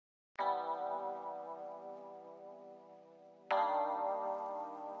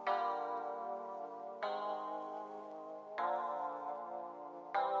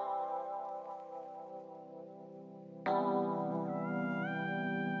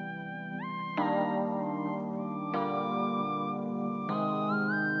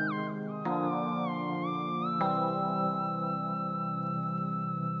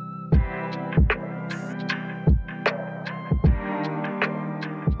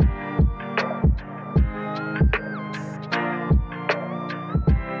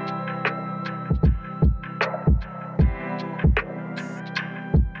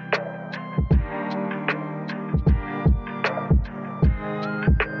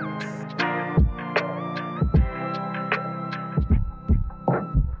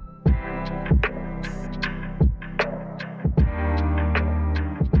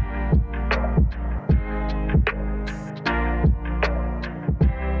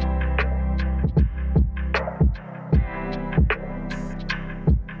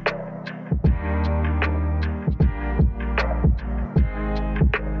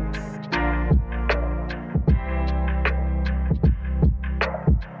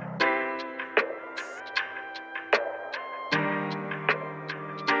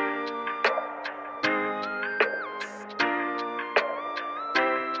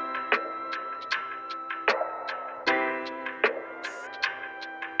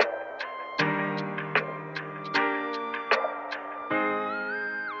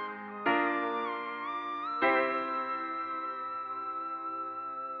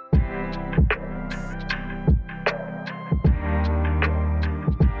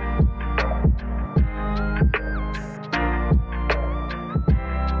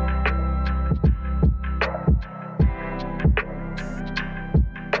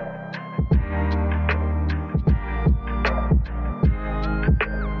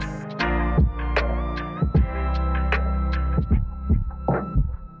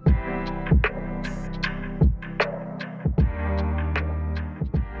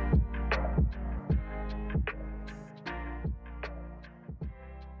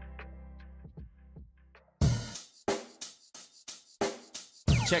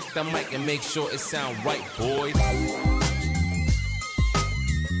Check the mic and make sure it sound right, boys.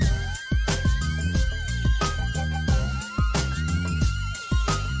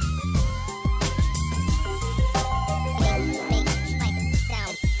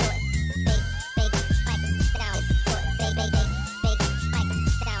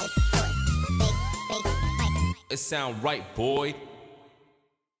 It sound right, boy.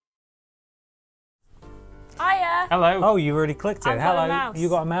 Hiya. Hello. Oh, you already clicked it. I've got Hello. a mouse. You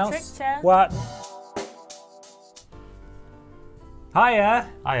got a mouse? Trick chair. What? Hiya.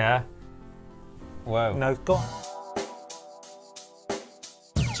 Hiya. Whoa. No, go on.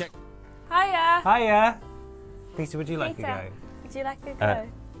 Check. Hiya. Hiya. Peter, would you like Peter, a go? would you like a go?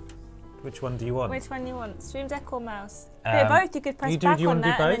 Which one do you want? Which one do you want? Stream Deck or mouse? Yeah, both. You could press back do you on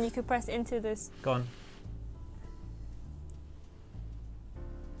wanna do that and then both? you could press into this. Go on.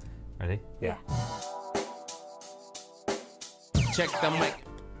 Ready? Yeah. Check the mic.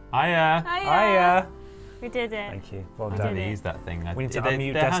 Hiya. Hiya. We did it. Thank you. Well I done. don't use that thing. We need to They're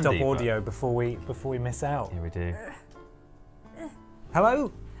unmute desktop handy, but- audio before we miss out. Yeah, we do.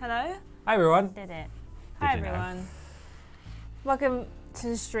 Hello. Hello. Hi everyone. Did it. Hi you know? everyone. Welcome to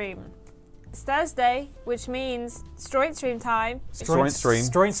the stream. It's Thursday, which means Stroint Stream time. Stroint Stream.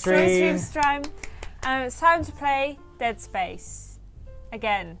 Stroint Stream Stream. time. It's time to play Dead Space.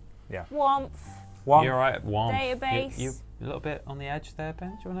 Again. Yeah. WOMPF. One. You're right. One. Database. You a little bit on the edge there,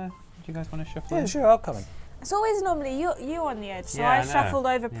 Ben. Do you guys want to shuffle? Yeah, in? sure. I'll come in. It's always normally you on the edge, so Yeah, I I know. shuffled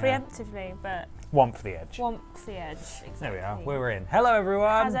over Yeah. preemptively, but One for the edge. WOMPF the edge. Exactly. There we are. We're in. Hello everyone.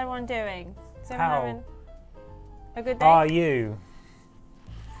 How's everyone doing? Is everyone How having a good day? Are you?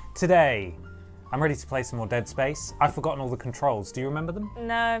 Today, I'm ready to play some more Dead Space. I've forgotten all the controls. Do you remember them?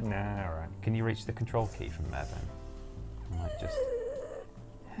 No. No, all right. Can you reach the control key from there, Ben? I might just.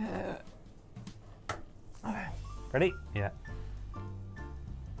 Ready? Yeah.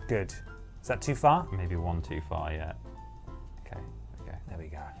 Good. Is that too far? Maybe one too far. Yeah. Okay. Okay. There we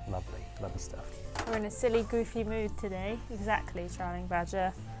go. Lovely. Lovely stuff. We're in a silly, goofy mood today. Exactly, Charling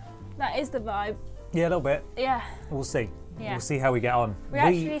Badger. That is the vibe. Yeah, a little bit. Yeah. We'll see. Yeah. We'll see how we get on. We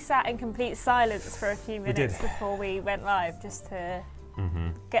actually sat in complete silence for a few did. minutes before we went live, just to Mm-hmm.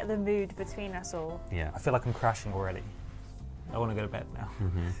 get the mood between us all. Yeah. I feel like I'm crashing already. I want to go to bed now.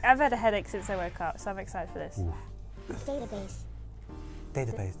 Mm-hmm. I've had a headache since I woke up, so I'm excited for this. Ooh. Database.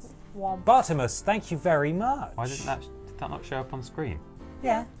 Database. Womp. Bartimus, thank you very much. Why did that not show up on screen?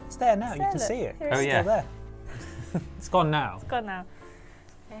 Yeah, it's there now. You There, can look. see it. Here Oh, it is. yeah. Still there. It's gone now. It's gone now.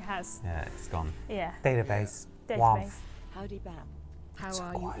 It has. Yeah, it's gone. Yeah. Database. Database. Womp. Howdy Bam. How So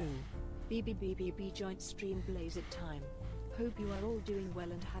are you all? quiet. BBBBB joint stream blaze it time. Hope you are all doing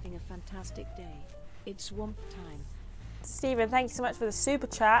well and having a fantastic day. It's WOMP time. Stephen, thank you so much for the super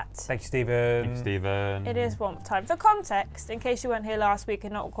chat. Thank you, Stephen. Thanks, Stephen. It is WOMP time. For context, in case you weren't here last week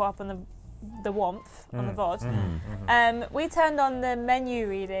and not caught up on the WOMP, on the VOD, we turned on the menu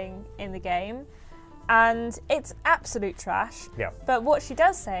reading in the game, and it's absolute trash. Yeah. But what she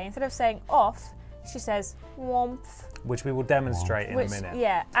does say, instead of saying off, she says WOMP. Which we will demonstrate in a minute.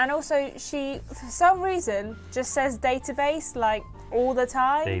 Yeah, and also she, for some reason, just says database like all the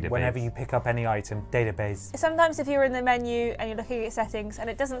time. Database. Whenever you pick up any item, database. Sometimes if you're in the menu and you're looking at settings and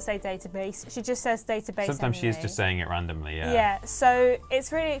it doesn't say database, she just says database. Sometimes she is anyway. just saying it randomly. Yeah. Yeah, so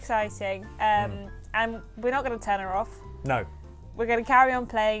it's really exciting, and we're not going to turn her off. No, We're going to carry on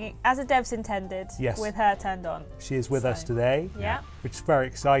playing as the devs intended, Yes. with her turned on. she is with us today, Yeah. which is very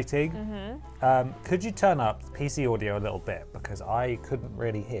exciting. Could you turn up PC audio a little bit, because I couldn't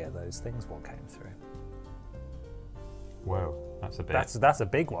really hear those things what came through. Whoa, that's a bit. That's a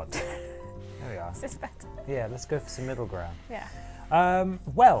big one. There we are. Is this better? Yeah, let's go for some middle ground. Yeah.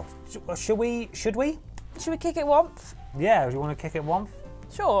 Well, should we? Should we kick it Womp? Yeah, do you want to kick it Womp?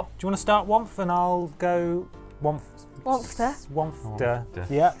 Sure. Do you want to start Womp and I'll go Womp? Wompfter. Wompfter. Wompfter.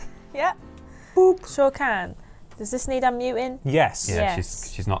 Yeah. Yeah. Boop. Sure can. Does this need unmuting? Yes. yeah,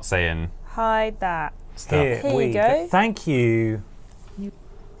 Yes. she's not saying Hide that. stuff. Here, Here we you go. Thank you. New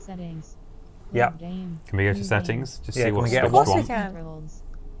settings. Yep. Game. Can we go to New settings? Just Yeah, see can we what's get a Of course we wrong? can. Controls.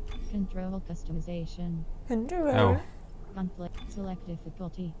 Control customization. Oh, Gunplay. Select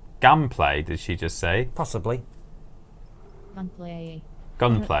difficulty. gunplay. Did she just say Possibly. Gunplay.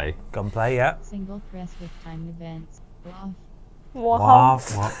 gunplay? Gunplay, yeah. Single press with time events. Off.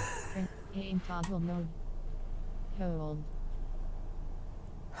 Womp. What? Aim toggle mode. Hold.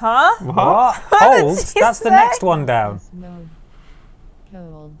 Huh? What? did Hold? she That's the say? next one down. Press mode.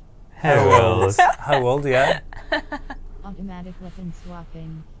 Hold. Hold. Hold, yeah. Automatic weapon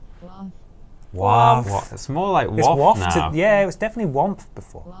swapping. Off. Waff. What? It's more like It's waff waft. now. Yeah, it was definitely Womp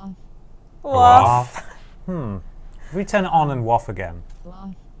before. Off. Waff. Hmm. If we turn it on and WOF again.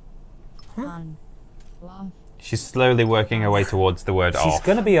 Off. On. Off. She's slowly working her way towards the word She's off.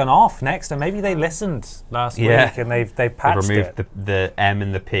 going to be on off next, and maybe they listened last Yeah. week and they've They've patched removed it. the M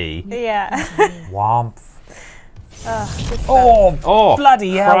and the P. Yeah. WOMPF. Just Oh, Oh,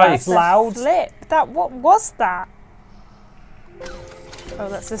 bloody hell, that's Christ. loud. flip. What was that? Oh,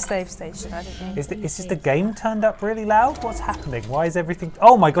 that's the save station. I didn't know. Is this the game turned up really loud? What's happening? Why is everything...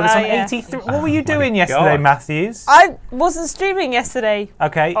 Oh my god, it's Oh, on yeah. 83. What were you my doing yesterday, God. Matthews? I wasn't streaming yesterday.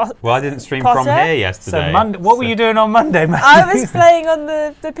 Okay. Oh, Well, I didn't stream Potter? from here So yesterday. what were you doing on Monday, I Matthews? was playing on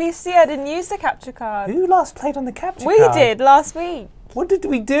the PC. I didn't use the capture card. Who last played on the capture We card? did last week. What did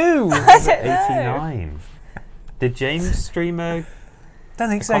we do? I don't know. 89. Did James stream a... Don't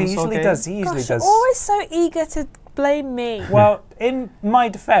think so. He console usually game? does. He usually Gosh, you're does. always so eager to blame me. Well, in my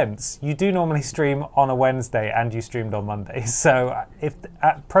defence, you do normally stream on a Wednesday and you streamed on Monday. So if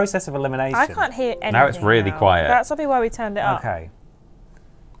process of elimination. I can't hear anything. Now it's really quiet. That's probably why we turned it up. Okay.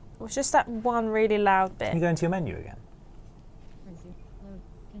 It was just that one really loud Can you bit. go into your menu again? Resume.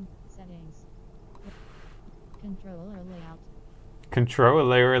 Load. Settings. Controller layout.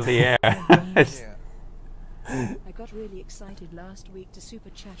 Controller in the air. I got really excited last week to super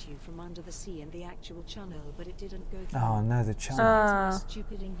chat you from under the sea in the actual channel, but it didn't go through. Oh no, the channel. That's my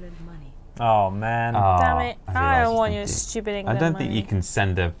stupid England money. Oh man. Damn it. I don't want your stupid. stupid I England don't think you money. can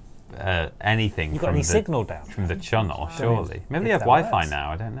send anything You got from any the, signal down? from the channel, Don't surely. know Maybe if they have that Wi-Fi works.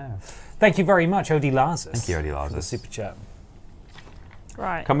 now, I don't know. Thank you very much, Odie Lazarus. Thank you, Odie For the Lazarus. super chat.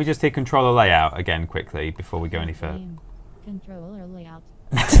 Right. Can we just hit controller layout again quickly before we go any further? Game. Controller layout.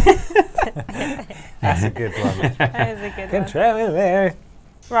 That's a good one. That is a good one. Controller there.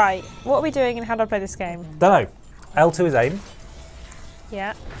 Right. What are we doing and how do I play this game? Don't know. L2 is aim.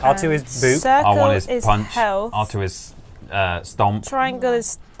 Yeah. R2 is boop. Circle R1 is punch. health. R2 is stomp. Triangle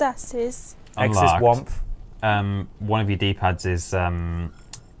is status. X is Unlocked. WOMPF. One of your D-pads is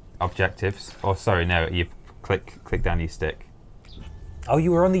objectives. Or sorry, no, you click down your stick. Oh,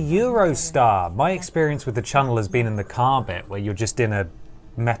 you were on the Eurostar. My experience with the channel has been in the car bit where you're just in a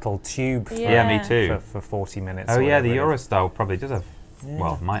metal tube for, Yeah, me Yeah. too. for 40 minutes. Oh or yeah, the whatever it is. Eurostyle probably does have,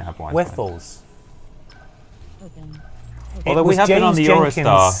 well, might have Wi-Fi. Whiffles. Open. Although It we was have been on the James Eurostar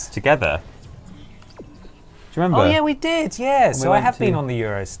Jenkins. together. Do you remember? Oh yeah, we did. Yeah, so I went have been to- on the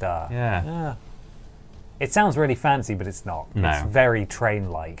Eurostar. Yeah. It sounds really fancy, but it's not. No. It's very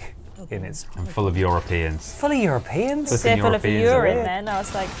train-like in its. I'm full of Europeans. Full of Europeans. Listen, So full of Europeans are urine weird. then. I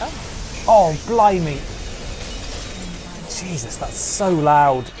was like, oh. Oh, blimey! Jesus, that's so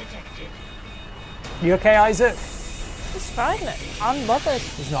loud. You okay, Isaac? It's fine. Unbothered.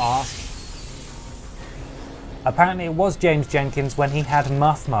 He's not asked. Apparently, it was James Jenkins when he had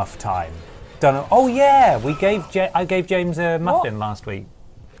muff time. Don't know. Oh yeah, I gave James a muffin last week.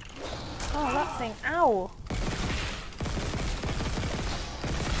 Oh, that thing. Ow.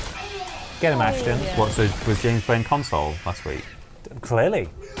 Get him, Ashton. yeah. What, so was James playing console last week? Clearly.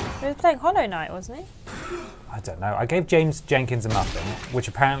 He was playing Hollow Knight, wasn't he? I don't know. I gave James Jenkins a muffin, which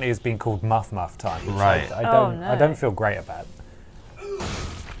apparently has been called muff time. which Right. I Oh, don't. no. I don't feel great about.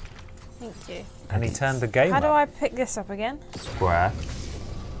 Thank you. And he turned the game How do up. I pick this up again? Square.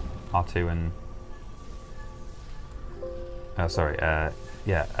 R2 and... Oh, sorry. The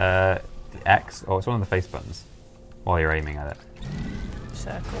X. Oh, it's one of the face buttons. While you're aiming at it.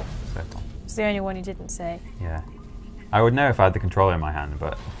 Circle. Circle. It's the only one you didn't say. Yeah. I would know if I had the controller in my hand,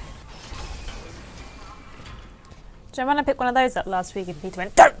 but... Do you remember when I picked one of those up last week and Peter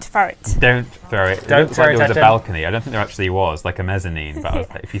went, don't throw it. Don't throw it. Don't It looked throw like it there was at a him. balcony. I don't think there actually was, like a mezzanine. But I was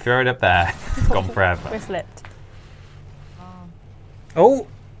like, if you throw it up there, it's gone forever. We flipped. Oh,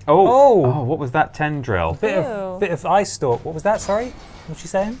 Oh, Oh. what was that tendril? bit Ew. of ice stalk. What was that? Sorry, what's she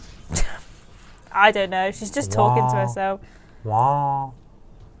saying? I don't know. She's just talking to Wow. herself. Wow.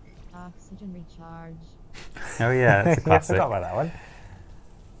 Oxygen recharge. Oh yeah, that's a I classic. forgot about that one.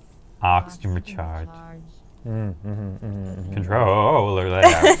 Oxygen recharge. Mm-hmm. Controller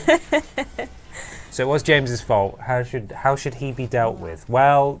layout. So it was James's fault. How should he be dealt with?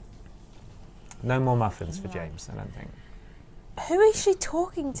 Well, no more muffins for James, I don't think. Who is she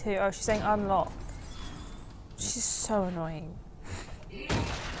talking to? Oh, she's saying unlock. She's so annoying.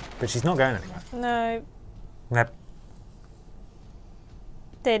 But she's not going anywhere. No. Nope.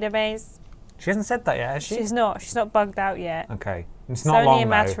 Database. She hasn't said that yet, has she? She's not. She's not bugged out yet. Okay. It's It's not only long a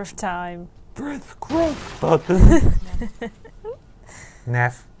matter though. of time. Press cross button.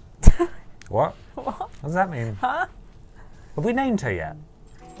 Neff. What? What does that mean? Huh? Have we named her yet?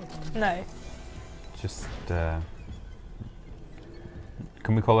 No. Just, can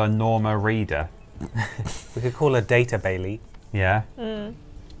we call her Norma Reader? We could call her Data Bailey. Yeah? Mm.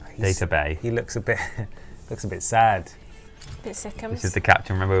 Data Bay. He looks a bit Looks a bit sad. Bit sickums. This is the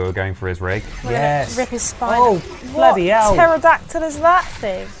captain. Remember we were going for his rig? We're gonna Yes. Rip his spine. Oh, What bloody hell. pterodactyl is that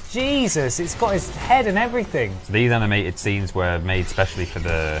thing? Jesus, it's got his head and everything. So these animated scenes were made specially for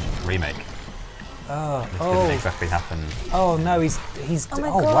the remake. Oh, This didn't exactly happen, oh no, he's. Oh my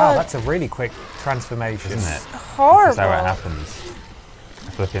wow, God. that's a really quick transformation. isn't it? Horrible. That's how it happens.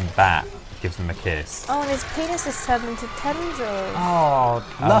 A flipping bat gives them a kiss. Oh, and his penis is turned into tendrils. Oh,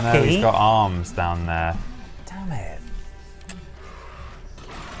 Oh lucky. no, he's got arms down there. Damn it.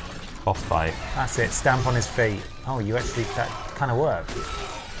 Boss fight. That's it. Stamp on his feet. Oh, that kind of worked.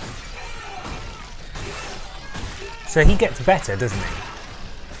 So he gets better, doesn't he?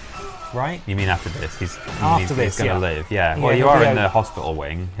 Right? You mean after this? He's this, gonna yeah. live. Yeah. Yeah, Well, you he'll are be in the okay. hospital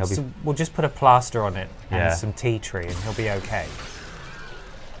wing. He'll be So we'll just put a plaster on it and Yeah. some tea tree, and he'll be okay.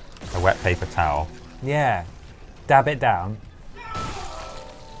 a wet paper towel. Yeah. Dab it down.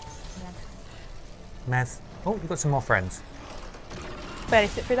 Meth. Oh, you've got some more friends. Barely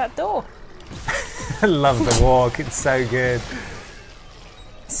fit through that door. I love the walk. It's so good.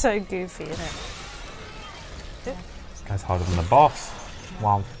 So goofy, isn't it? This guy's harder than the boss.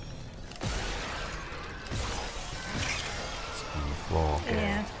 Wow. On the floor.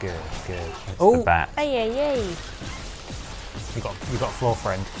 Yeah. Good. It's Oh, the bat. Ay, ay, ay. you got a floor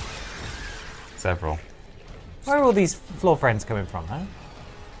friend. Several. Where are all these floor friends coming from, huh?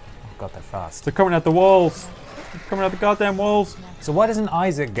 Oh God, they're fast. They're coming out the walls. They're coming out the goddamn walls. So why doesn't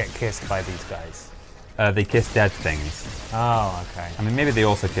Isaac get kissed by these guys? They kiss dead things. Oh, okay. I mean, maybe they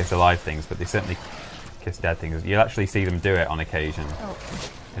also kiss alive things, but they certainly kiss dead things. You'll actually see them do it on occasion. Oh.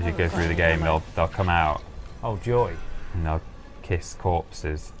 As you go through the game, they'll come out Oh, joy. and they'll kiss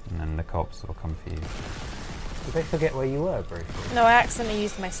corpses, and then the corpses will come for you. Did they forget where you were briefly? No, I accidentally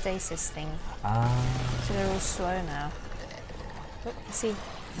used my stasis thing, Ah. so they're all slow now. Look, see,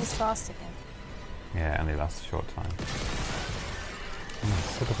 he's fast again. Yeah, and they last a short time.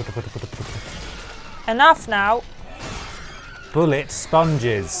 Enough now. Bullet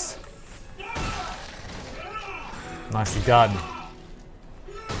sponges. Nicely done.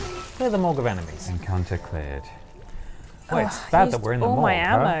 Clear the morgue of enemies. Encounter cleared. Well, it's Oh, I bad used that we're in the all morgue. my huh?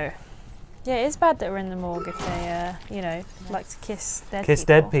 ammo. Yeah, it is bad that we're in the morgue if they, like to kiss dead Kiss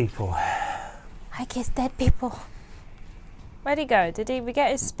people. dead people. I kiss dead people. Where'd he go? Did we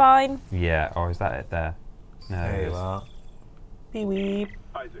get his spine? Yeah, or is that it there? No, There it you is. are. Beep weep.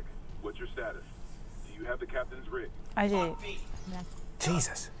 Isaac, what's your status? Do you have the captain's rig? I do.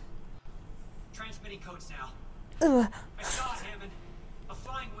 Jesus. Transmitting codes now. Ugh. I saw it, Hammond. A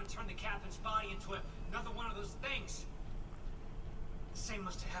flying one turned the captain's body into another one of those things. The same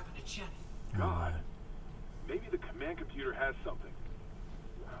must have happened to Chen. God. Maybe the command computer has something.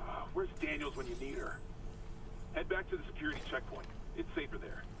 Where's Daniels when you need her? Head back to the security checkpoint. It's safer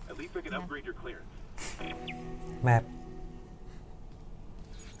there. At least I can upgrade your clearance. Map.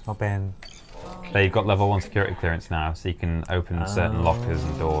 Open. There, you've got level 1 security clearance now, so you can open certain lockers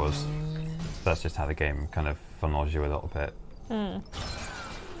and doors. That's just how the game kind of funnels you a little bit.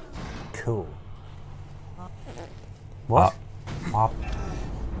 Cool. What? Up.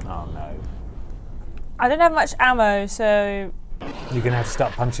 Oh no. I don't have much ammo, so You're gonna have to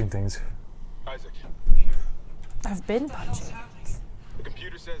start punching things. Isaac, I've been punching. the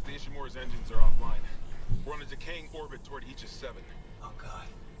computer says the Ishimura's engines are offline. We're on a decaying orbit toward Aegis 7. Oh, God.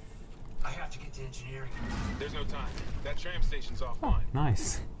 I have to get to engineering. There's no time. That tram station's offline.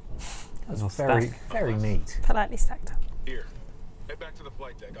 Nice. That's Little very, stack. very neat. Politely stacked up. Here. Head back to the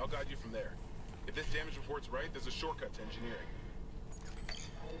flight deck. I'll guide you from there. If this damage report's right, there's a shortcut to engineering.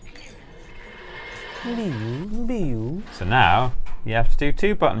 So now you have to do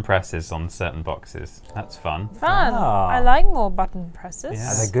 2 button presses on certain boxes. That's fun. Fun. Ah. I like more button presses.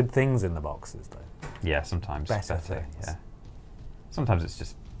 Yeah. Are there good things in the boxes though? Yeah, sometimes Better better. things. Yeah. Sometimes it's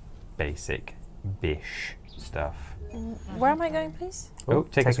just basic bish stuff. Where am I going, please? Oh,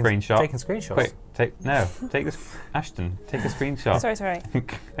 take a screenshot. Taking screenshots. Quick, take this. Ashton, take a screenshot. Sorry.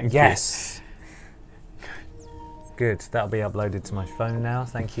 Thank Yes. Good. That'll be uploaded to my phone now.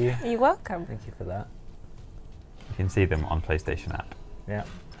 Thank you. You're welcome. Thank you for that. You can see them on PlayStation app. Yeah.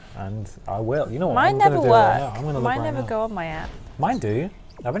 And I will. You know what? Mine I'm gonna never do it right now. I'm work. gonna look Mine right never now. go on my app. Mine do.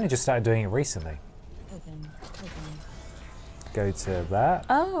 I've only just started doing it recently. Open. Go to that.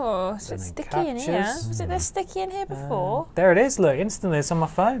 Oh, so Then it's in sticky in here. captures. Was it this sticky in here before? There it is. Look, instantly it's on my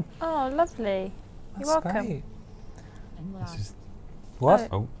phone. Oh, lovely. That's You're welcome. great. And This lock. is, What?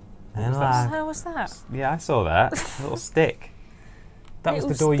 oh, And How was that? yeah, I saw that. A little stick. that was the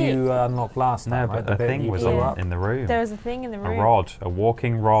Little door stick. you unlocked last No, time, but right? the bit thing you was blew Yeah. up. in the room. There was a thing in the A room. rod, a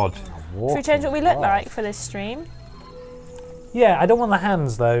walking rod. Should we change what we look like for this stream? Yeah, I don't want the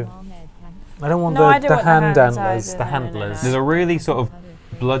hands though. Small med pack. I don't want No, I the don't want the hands handlers, either, the no, no, handlers. no. There's a really sort of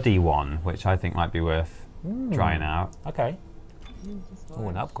bloody one, which I think might be worth trying out. Okay. Oh,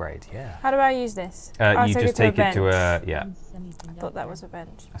 an upgrade, yeah. How do I use this? You just take it to a I thought that was a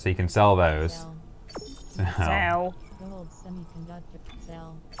bench. So you can sell those. Sell. Gold semiconductor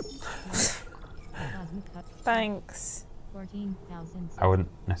cell. Thanks. 14,000. I wouldn't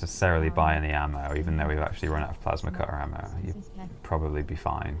necessarily buy any ammo, even though we've actually run out of plasma cutter ammo. You'd probably be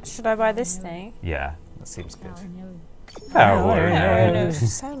fine. Should I buy this thing? Yeah. That seems good. Oh, No, no.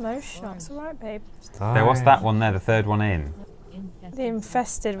 it's so emotional. It's alright, babe. There was that one there, the third one in. The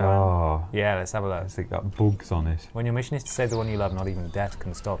infested one. Oh, Yeah, let's have a look. it's got bugs on it. When your mission is to save the one you love, not even death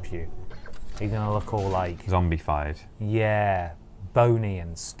can stop you. You're gonna look all like, Zombified. yeah, bony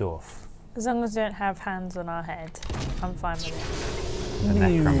and stuff. As long as we don't have hands on our head, I'm fine with it. The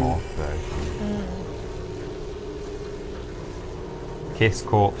necromorph version. Kiss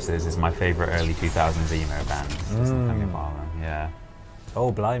Corpses is my favourite early 2000s emo band. Yeah.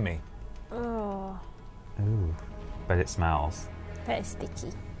 Oh, blimey. Oh, Ooh. But it smells. that is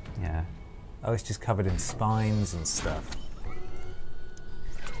sticky. Yeah. Oh, it's just covered in spines and stuff.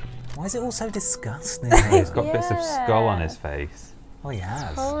 Why is it all so disgusting? He's got bits of skull on Yeah. his face. Oh, he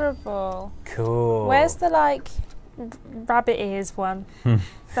has. Horrible. Cool. Where's the rabbit ears one?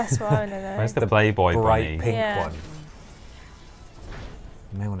 That's what I want to know. Where's the Playboy bright bunny? pink Yeah. one?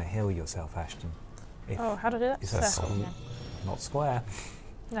 You may want to heal yourself, Ashton. If Oh, how to do that? it's a So- not square.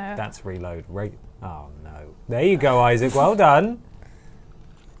 no. That's reload. Oh no. There you go, Isaac. Well done.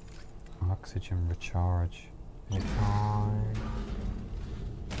 Oxygen recharge.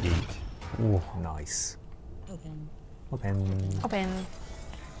 Eat. Ooh, nice. Open. Open.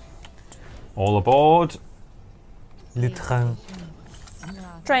 All aboard. Le train.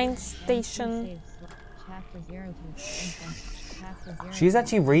 Train station. She's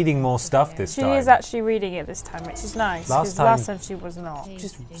actually reading more stuff this She time. is actually reading it this time, which is nice. Last Because time- last time she was not.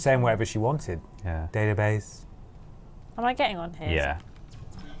 just saying whatever she wanted. Yeah. Database. Am I getting on here? Yeah.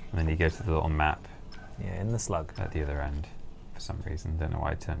 And then you go to the little map Yeah, in the slug. at the other end. For some reason, don't know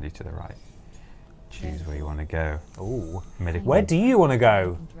why I turned you to the right. Choose where you want to go. Ooh. Medical. Where do you want to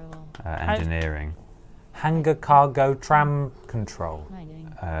go? Engineering. Hangar cargo tram control.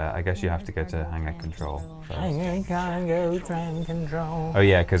 I guess you have to go to hangar control first. Hangar cargo tram control. Oh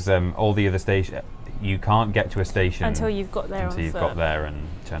yeah, because all the other station, you can't get to a station Until you've got there until on you've foot. got there and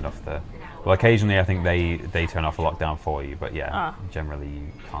turned off the. Well, occasionally I think they turn off a lockdown for you, but yeah, Ah. generally you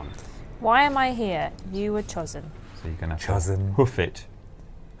can't. Why am I here? You were chosen. So you're gonna have Chosen. to hoof it,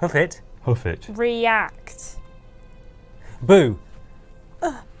 Hoof it. hoof it. React. Boo.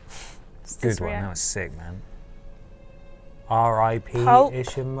 It's Good just one. react. That was sick, man. R.I.P. Pulp.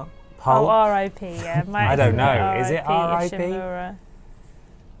 Ishima. Oh, Pulp. R.I.P. Yeah. I don't know. Is it R.I.P.? Ishimura.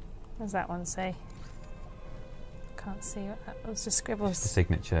 What does that one say? Can't see what that was. Just The scribbles.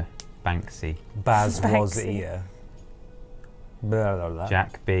 signature, Banksy, Baz was Banksy. here. Blah, blah, blah.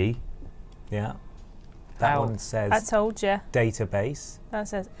 Jack B. Yeah. That Ow. one says I told you. database. That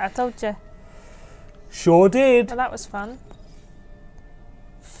says, I told you. Sure did. Well, that was fun.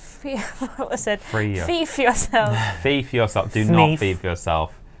 What was said? Free your, Fee for yourself. fee for yourself. Do Fneef. not fee for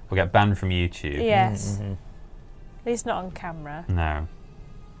yourself. We'll get banned from YouTube. Yes. Mhm. At least not on camera. No.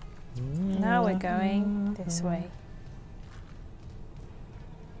 Now we're going this way.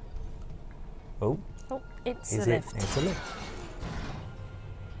 Oh, Oh, it's is a it? lift. It's a lift.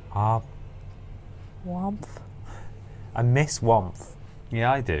 Ah, Womp. I miss Wompf.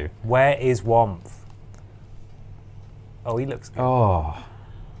 Yeah, I do. Where is Wompf? Oh, he looks good. Oh.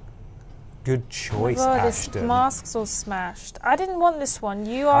 Good Oh my choice, God, this Ashton. mask's all smashed. I didn't want this one.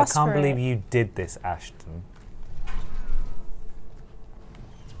 You I asked can't for believe it. you did this, Ashton.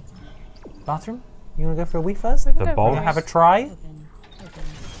 Bathroom? You want to go for a wee first? We can The go for bog. Want it. to have a try?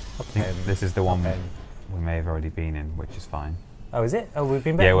 I think this is the one Okay. we may have already been in, which is fine. Oh, is it? Oh, we've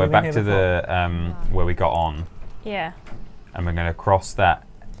been back. Yeah, we're we've been back here to before. the where we got on, Yeah. and we're going to cross that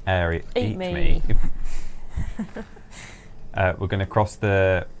area. Eat me. We're going to cross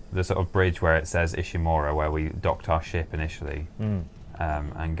the sort of bridge where it says Ishimura, where we docked our ship initially, Mm.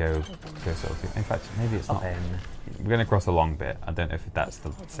 and go sort of. In fact, maybe it's not. Up in. We're going to cross a long bit. I don't know if that's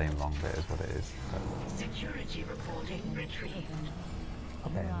the same long bit as what it is. But Security reporting retrieved.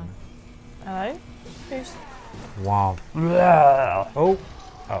 Up in. Hello? Who's... Wow. Oh.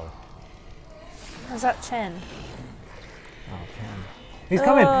 Oh. Is that Chen? Oh, Ken. He's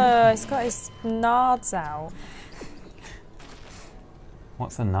coming. Oh, he's got his nards out.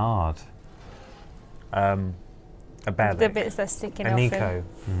 what's a nard? A belly. The bits that are sticking A off him. Nico.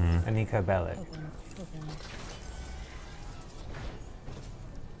 Mhm. A Nico belly.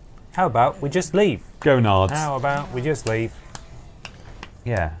 How about we just leave? Go Nards. How about we just leave?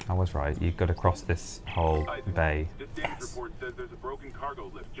 Yeah, I was right. You've got to cross this whole bay. This damage report says there's a broken cargo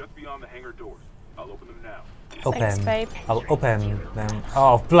lift just beyond the hangar doors. I'll open them now. Open. Thanks, babe. I'll open them.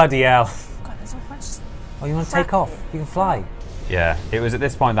 Oh, bloody hell. God, there's a bunch of... Oh, you want to take off? You can fly. Yeah, it was at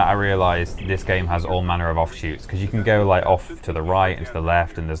this point that I realised this game has all manner of offshoots, because you can go like off to the right and to the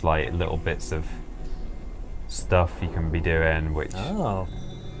left, and there's like little bits of stuff you can be doing, which Oh.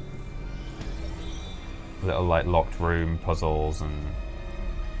 little like locked room puzzles and.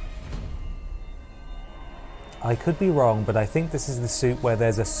 I could be wrong, but I think this is the suit where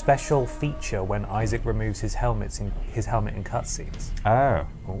there's a special feature when Isaac removes his helmet in cutscenes. Oh,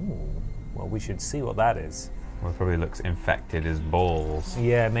 Ooh. Well, we should see what that is. well, it probably looks infected as balls.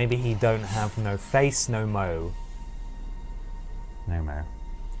 Yeah, maybe he don't have no face, no mo. No mo.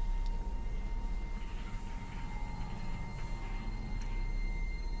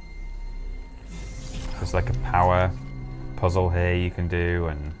 There's like a power puzzle here you can do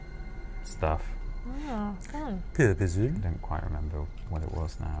and stuff. Oh, fun. I don't quite remember what it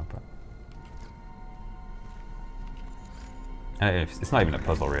was now, but it's not even a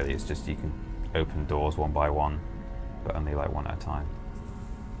puzzle really. It's just you can open doors one by one, but only like one at a time.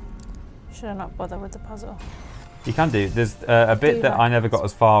 Should I not bother with the puzzle? You can do. There's a bit Do that that. I never got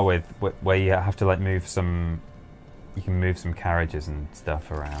as far with, where you have to like move some. You can move some carriages and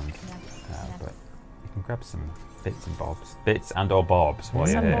stuff around, but you can grab some bits and bobs, bits and or bobs while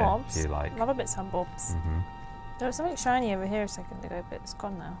Bits you're and here. bobs. If you like. Love a bits and bobs. There was something shiny over here a second ago, but it's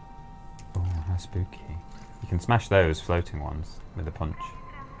gone now. Oh, how spooky! You can smash those floating ones with a punch.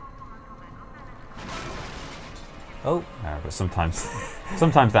 Oh, But sometimes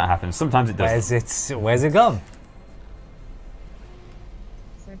that happens. Sometimes it doesn't. where's it gone?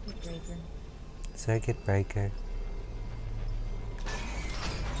 Circuit breaker. Circuit breaker.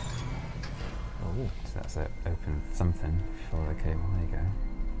 Oh, So that's it. Open something before the cable. There you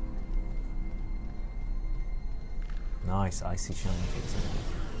go. nice, icy shiny things.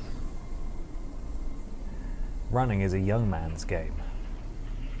 Running is a young man's game.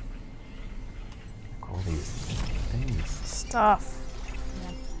 Look at all these things. Stuff.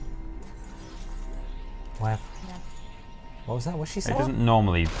 Where? What was that? What she It said? doesn't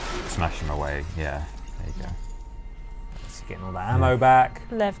normally smash them away. Yeah, there you go. She's getting all the ammo back.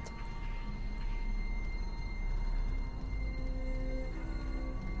 Left.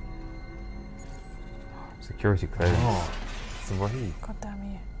 Security clearance. Oh, 3. God damn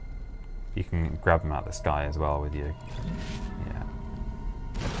you. You can grab them out of the sky as well with you. Yeah.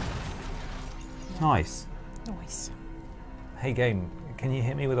 Nice. Nice. Hey game, can you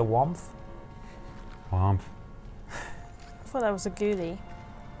hit me with a WOMPF? Womp. I thought that was a ghoulie.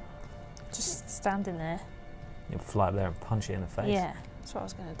 Just standing there. You'll fly up there and punch it in the face. Yeah, that's what I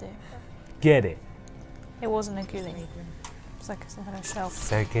was going to do. Get it. It wasn't a ghoulie. It's like some kind of shelf.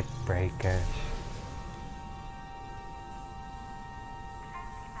 Circuit breaker.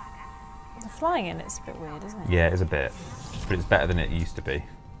 The flying in it's a bit weird, isn't it? Yeah, it is a bit, but it's better than it used to be.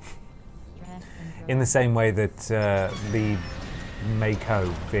 In the same way that the Mako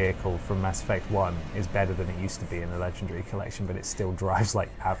vehicle from Mass Effect 1 is better than it used to be in the Legendary Collection, but it still drives like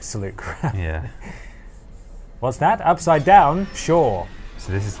absolute crap. Yeah. What's that? Upside down? Sure.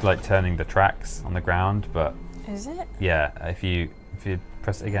 So this is like turning the tracks on the ground, but Is it? yeah, if you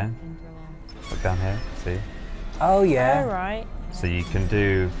press it again, look down here, see? Oh yeah. Alright. So you can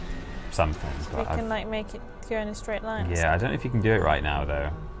do something. We But can like make it go in a straight line. or yeah, I don't know if you can do it right now though.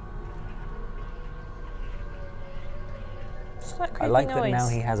 something. It's that I creepy like noise. that now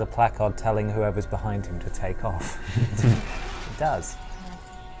he has a placard telling whoever's behind him to take off. He does.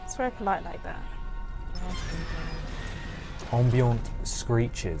 It's very polite like that. Ambient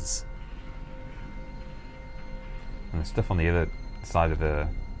screeches. And there's stuff on the other side of the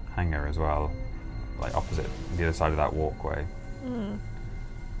hangar as well, like opposite the other side of that walkway. Mm.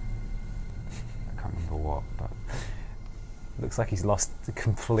 I can't remember what, but Looks like he's lost the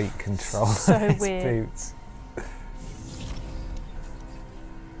complete control So of his weird. boots.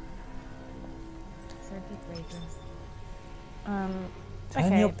 Circuit breaker. Turn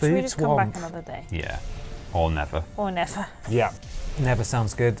Okay, your should we boots, just come back Womp. another day? yeah, or never. Or never. Yeah, never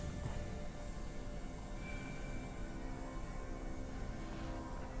sounds good.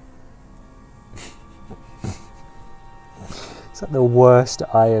 It's like the worst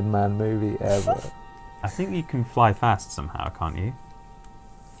Iron Man movie ever. I think you can fly fast somehow, can't you?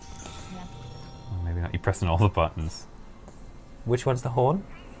 Yeah. Or maybe not. You're pressing all the buttons. Which one's the horn?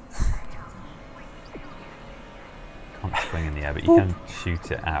 Can't swing in the air, but you can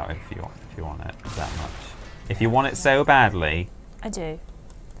shoot it out if you want it that much. If you want it so badly, I do.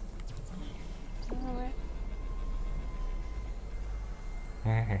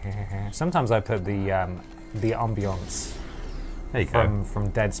 Sometimes I put the ambience There you go. from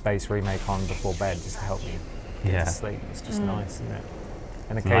Dead Space Remake on before bed just to help me get to sleep. It's just nice, isn't it?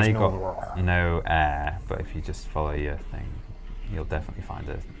 An Now you've occasional. got no air, but if you just follow your thing, you'll definitely find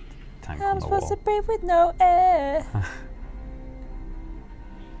a tank on I'm the supposed wall. to breathe with no air.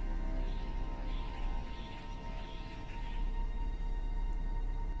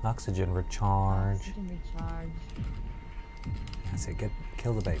 Oxygen recharge. Oxygen recharge. That's it.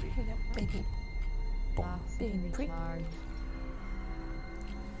 Kill the baby. Baby. Oxygen Pre- recharge.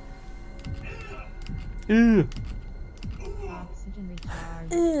 Oxygen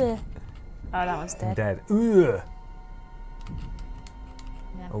recharge. Ugh. Oh, that one's I'm dead. dead. Ugh.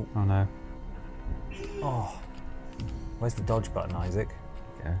 Yep. Oh. Oh no. Oh. Where's the dodge button, Isaac?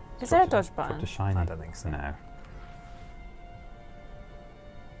 Yeah. Is there a Drop dodge button? to shiny. I don't think so. No.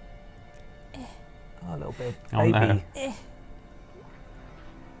 Oh, a little bit of Oh, no. baby.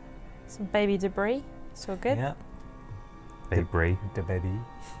 Some baby debris. It's all good. Yeah. Baby. The baby.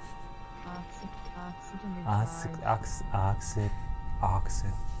 Oxygen recharge.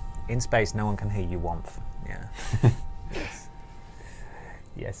 Oxid. In space, no one can hear you, WOMPF. Yeah. Yes.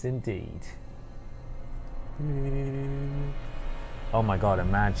 Yes, indeed. Oh my god,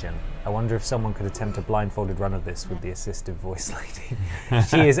 imagine. I wonder if someone could attempt a blindfolded run of this with the assistive voice lady.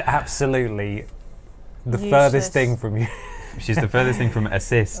 She is absolutely the furthest thing from you. She's the furthest thing from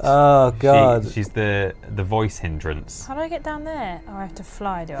assist. Oh god. She's the voice hindrance. How do I get down there? Oh, I have to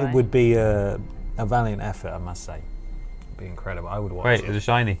fly, do I? It would be a valiant effort, I must say. It'd be incredible. I would watch Wait, it. there's a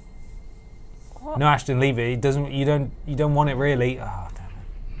shiny. What? No, Ashton, leave it. It doesn't. You don't want it really. Oh damn it.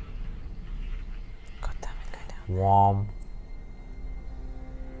 God damn it, go down. Wom.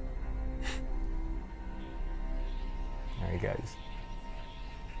 There he goes.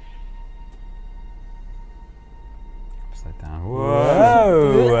 Upside down.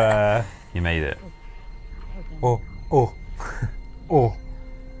 Whoa! You made it. Oh, oh, oh.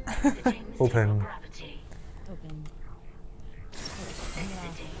 Open. Open.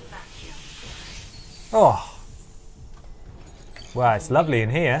 Oh. Wow, it's lovely in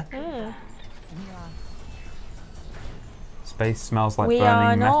here. Space smells like We burning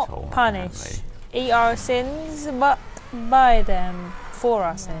are not metal. punished. Eat our sins, but buy them for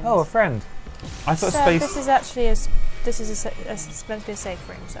our sins. Oh, a friend. I thought So space. this is actually it's meant to be a safe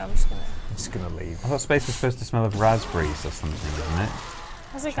room, so I'm just gonna. I'm just gonna leave. I thought space was supposed to smell of raspberries or something, isn't it?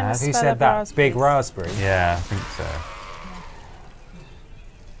 How's it gonna Who smell said of that? Big raspberries? raspberry. Yeah, I think so.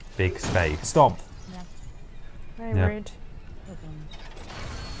 Big space. Stomp. Very Yeah. rude.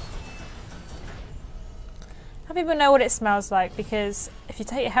 How people know what it smells like? Because if you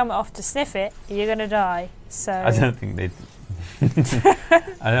take your helmet off to sniff it, you're gonna die. So I don't think they.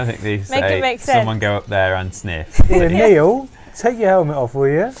 I don't think they Make say it make sense. someone go up there and sniff. Here, Neil, take your helmet off, will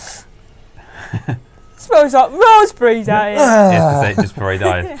you? smells like raspberries out here. He has to say it just before he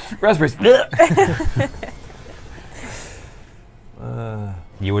dies. Raspberries.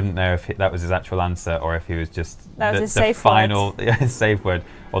 You wouldn't know if that was his actual answer or if he was just That was the his safe final safe word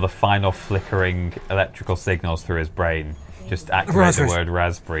or the final flickering electrical signals through his brain just activate Raspberries. the word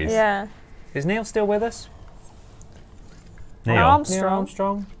raspberries. Yeah. Is Neil still with us? Neil. Armstrong. Neil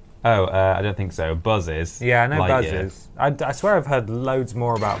Armstrong? Oh, I don't think so. Buzz is. Yeah, I know Buzz Lightyear. is. I swear I've heard loads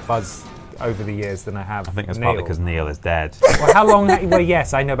more about Buzz over the years than I have. I think that's Neil. partly because Neil is dead. Well, how long? Well,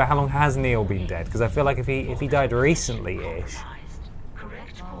 yes, I know, but how long has Neil been dead? Because I feel like if he died recently-ish,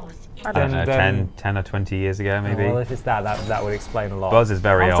 I don't know, then- 10 or 20 years ago maybe. well, if it's that would explain a lot. Buzz is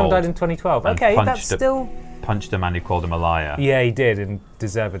very Armstrong old. died in 2012. and Okay, that's punched a- still. Punched a man who called him a liar. Yeah, he did, and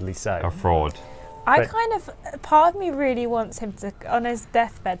deservedly so. A fraud. I But- kind of, part of me really wants him to, on his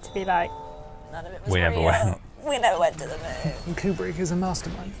deathbed, to be like, none of it was We never real. went. We never went to the moon. Kubrick is a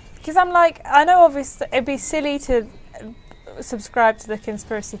mastermind. Because I'm like, I know obviously it'd be silly to subscribe to the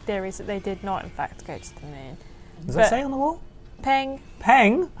conspiracy theories that they did not, in fact, go to the moon. Does But- that say on the wall? Peng.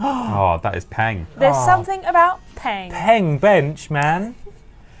 Peng? Oh, that is Peng. There's Oh. something about Peng. Peng bench, man.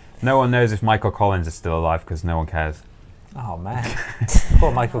 No one knows if Michael Collins is still alive because no one cares. Oh, man.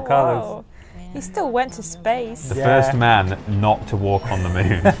 Poor Michael Collins. Whoa. He still went to space. The Yeah. first man not to walk on the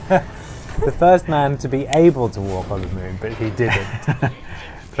moon. The first man to be able to walk on the moon, but he didn't.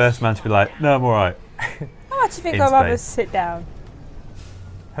 First man to be like, no, I'm alright. How much do you think In I'd rather space. sit down?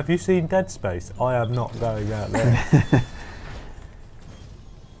 Have you seen Dead Space? I am not going out there.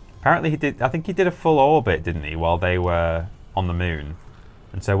 Apparently he did, I think he did a full orbit, didn't he, while they were on the moon.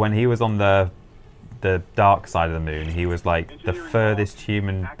 And so when he was on the dark side of the moon, he was like the furthest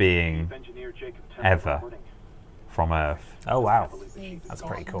human being ever from Earth. Oh wow, Save that's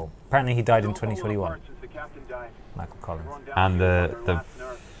pretty station. cool. Apparently he died in No follow-up 2021. parts since the captain died. Michael Collins. Everyone down And here the- was the- last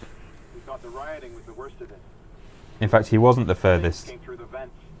nerve. We thought the rioting was the worst of it. In fact, he wasn't the Things furthest. came through the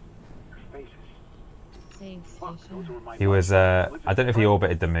vents. Their faces. Save Fuck, those station. were my He was, buddies. I don't know if he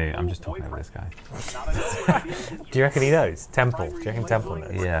orbited the moon. I'm just talking over this guy. Not enough for the engines. Do you reckon he knows? Temple. Do you reckon Temple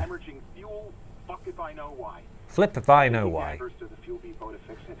knows? Yeah. Hemorrhaging fuel. Fuck if I know why. Flip if I know Taking why. daggers to the fuel depot to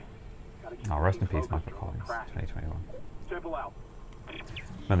fix it. Gotta keep Oh, rest in things peace, focused Michael or it'll Collins, crash. 2021. Temple out.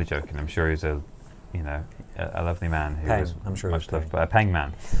 I'm only joking. I'm sure he's a lovely man who Peng, was I'm sure he much was loved Peng. by a Peng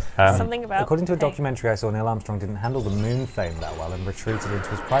man. Something about. According to a Peng. documentary I saw, Neil Armstrong didn't handle the moon fame that well and retreated into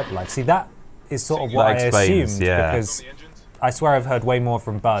his private life. See, that is sort of That what I explains, assumed, yeah. because I swear I've heard way more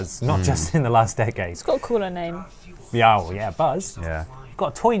from Buzz, not just in the last decade. It's got a cooler name. Yeah, oh, yeah, Buzz. Yeah.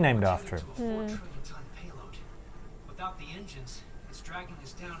 Got a toy named after him. Trillion-ton payload. Without the engines, it's dragging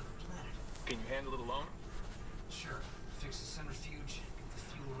us down to the planet. Can you handle it alone? Sure, fix the centrifuge, get the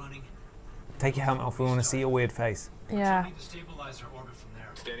fuel running. Take your helmet off, we want to see your weird face. Yeah. Need to stabilize our orbit from there.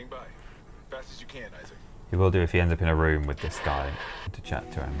 Standing by. Fast as you can, Isaac. He will do if he ends up in a room with this guy to chat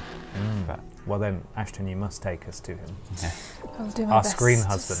to him. But Well then, Ashton, you must take us to him. I'll do my Our best. screen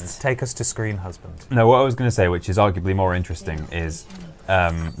husband. Take us to screen husband. no, what I was going to say, which is arguably more interesting, is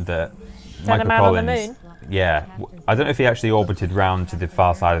that Then Michael a man on the Collins. moon? Yeah, I don't know if he actually orbited round to the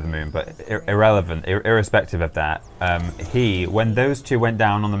far side of the moon, but irrespective of that, when those two went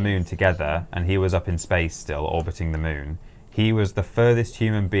down on the moon together, and he was up in space still orbiting the moon, he was the furthest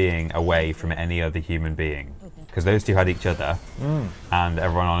human being away from any other human being, because those two had each other, and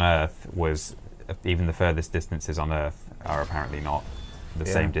everyone on Earth was, even the furthest distances on Earth are apparently not the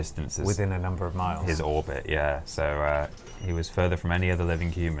Yeah. same distance as Within a number of miles. his orbit. Yeah, so he was further from any other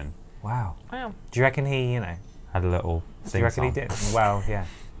living human. Wow. Wow. Do you reckon he, Had a little do you reckon he sing-song. did? Well, yeah.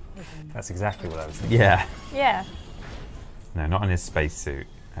 That's exactly what I was thinking. Yeah. Yeah. No, not in his spacesuit,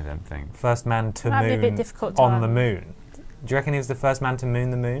 I don't think. First man to Might be a moon bit difficult to on the run. moon. Do you reckon he was the first man to moon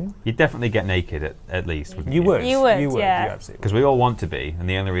the moon? You'd definitely get naked at least, wouldn't you? You would. You would, You yeah. absolutely Because we all want to be, and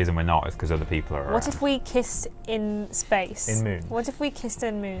the only reason we're not is because other people are around. What if we kissed in space? In moon. What if we kissed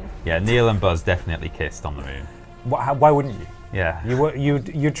in moon? Yeah, Neil and Buzz definitely kissed on the moon. Why wouldn't you? Yeah.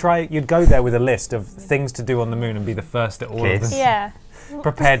 You'd go there with a list of things to do on the moon and be the first at all of Kiss. them. Yeah.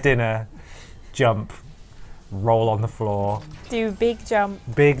 Prepare dinner, jump, roll on the floor, Do big jump.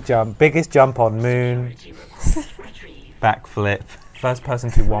 big jump, biggest jump on moon, Backflip, first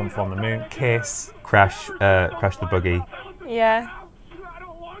person to WOMPF on the moon, kiss. crash the buggy. Yeah. I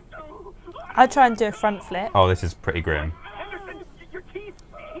don't want to. I'd try and do a front flip. Oh, this is pretty grim. Henderson, your teeth.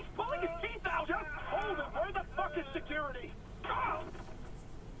 He's pulling his teeth out. Just hold it. Where the fuck is security?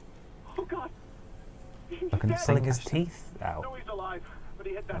 Oh God. He's Look at dead. the Pulling his Ashton. teeth out. No, he's alive, but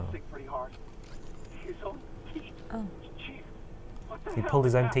he hit that thing pretty hard. His own teeth. Oh. Jeez. What the He hell pulled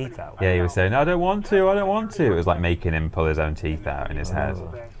is his own happening? teeth out. Yeah, he was saying, I don't want to. It was like making him pull his own teeth out in his head.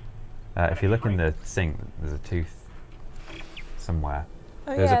 If you look in the sink, there's a tooth somewhere.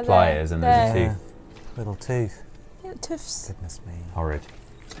 Oh, There's yeah, a pliers and there's a there. tooth. Little tooth. Yeah, tooths. Goodness me. Horrid.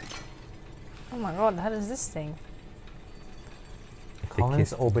 Oh my god, how does this thing? If they Collins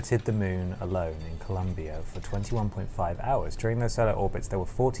kissed- orbited the moon alone in Columbia for 21.5 hours. During those solar orbits, there were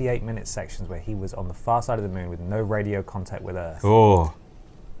 48-minute sections where he was on the far side of the moon with no radio contact with Earth. Oh.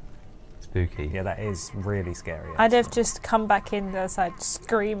 Spooky. Yeah, that is really scary. I'd have just come back in the other side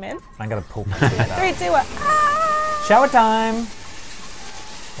screaming. I'm gonna pull my teeth 3, out. 2, 1. Ah! Shower time!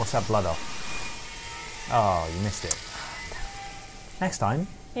 What's that blood off? Oh, you missed it. Next time.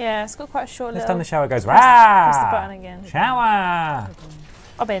 Yeah, it's got quite a short Next little... time the shower goes, press the rah! button again. Shower!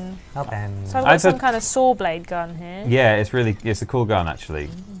 Open. Open. So I've got I've some had- kind of saw blade gun here. Yeah, it's a cool gun actually.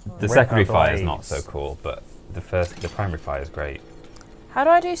 The Rip secondary our fire is blades. not so cool, but the primary fire is great. How do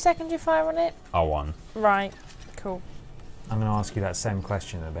I do secondary fire on it? R1. Right. Cool. I'm going to ask you that same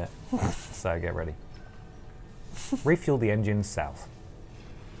question in a bit. So get ready. Refuel the engine south.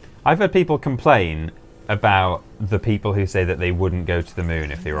 I've heard people complain about the people who say that they wouldn't go to the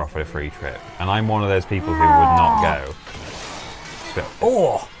moon if they were offered a free trip, and I'm one of those people who would not go. But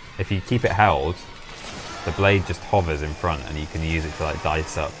Oh! if you keep it held, the blade just hovers in front, and you can use it to like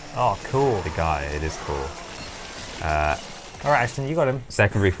dice up Oh, cool. the guy. It is cool. All right, Ashton, you got him.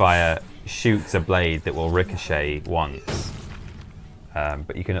 Secondary fire shoots a blade that will ricochet once,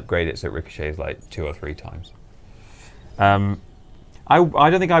 but you can upgrade it so it ricochets like 2 or 3 times. I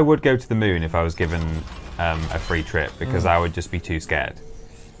don't think I would go to the moon if I was given a free trip, because I would just be too scared.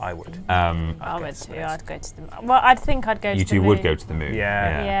 I would. I would too. I'd go to the... Well, I'd think I'd go You to the two moon. would go to the moon.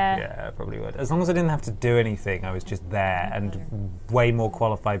 Yeah. Yeah. Yeah, I probably would. As long as I didn't have to do anything, I was just there, and way more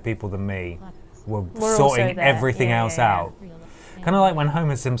qualified people than me We're also sorting there. everything Yeah, else yeah, out. Kind of like when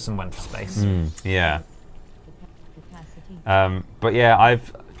Homer Simpson went to space. Yeah. But yeah,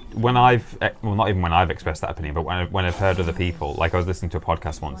 not even when I've expressed that opinion, but when I've heard other people, like I was listening to a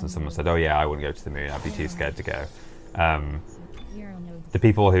podcast once and someone said, oh yeah, I wouldn't go to the moon, I'd be too scared to go. The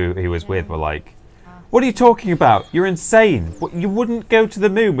people who he was with were like, what are you talking about? You're insane. You wouldn't go to the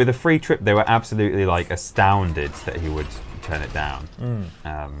moon with a free trip. They were absolutely like astounded that he would turn it down.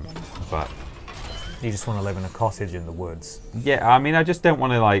 But You just want to live in a cottage in the woods. yeah, I mean, I just don't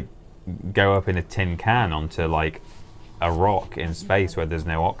want to like go up in a tin can onto like a rock in space where there's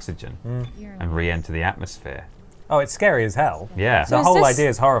no oxygen and re-enter the atmosphere. Oh, it's scary as hell. Yeah. So The is whole this- idea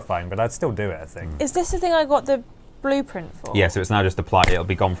is horrifying, but I'd still do it, I think. Is this the thing I got the blueprint for? Yeah, so it's now just applied. It'll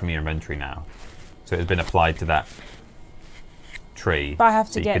be gone from your inventory now. So it's been applied to that tree. But I have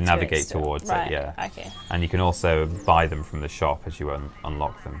to so you get can to it navigate still. towards Right, it. Yeah. okay. And you can also buy them from the shop as you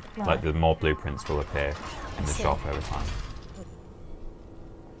unlock them. Right. Like the more blueprints will appear in the see. shop over time.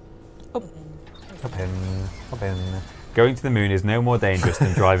 Up in. Going to the moon is no more dangerous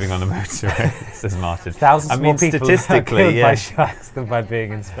than driving on a motorway, says Martin. Thousands I mean, more people are statistically, killed yeah. by sharks than by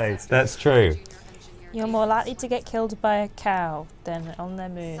being in space. That's true. You're more likely to get killed by a cow than on the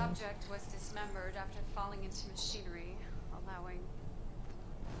moon. Subject was dismembered after falling into machinery, allowing.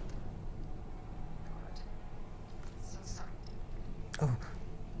 God. So sorry.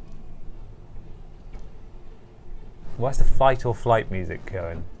 Why's the fight or flight music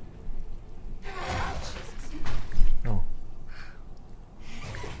going? Oh.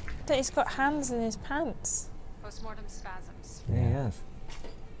 But he's got hands in his pants. Postmortem spasms. Yeah, yes.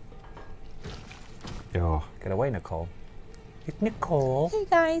 Oh, Get away, Nicole. It's Nicole. Hey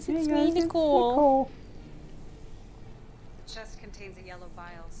guys, it's me, Nicole. The chest contains a yellow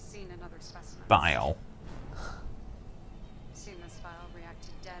bile seen in other specimens. bile. Seen this bile react to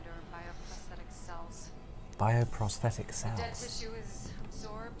dead or bioprosthetic cells. Bioprosthetic The dead cells. tissue is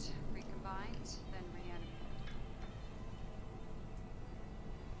absorbed, recombined, then reanimated.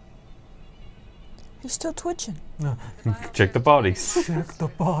 He's still twitching. Check the bodies. Check the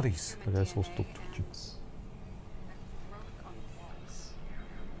bodies. That's all still touching. Growth on the walls.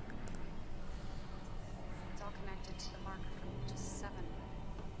 It's all connected to the marker from just 7.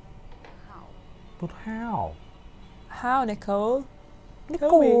 How? But how? How, Nicole?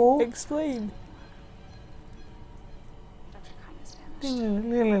 Nicole? Tell me, explain. Dr. Kindness vanished.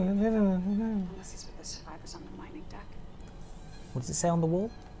 Unless he's with the survivors on the mining deck. What does it say on the wall?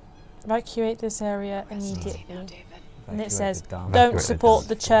 Evacuate this area immediately. David. And it says, Evacuate don't the support dump.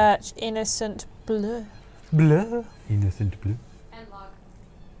 the church, innocent blur. Blur. Innocent blue. And log.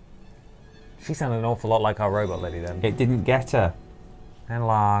 She sounded an awful lot like our robot lady then. It didn't get her. And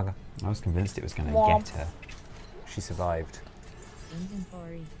log. I was convinced it was going to Womp. get her. She survived.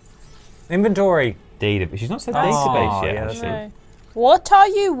 Inventory. Inventory. Database. She's not said Oh, database yet, yeah, has she? No. What are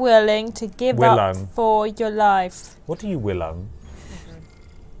you willing to give Willow. up for your life? What do you will own?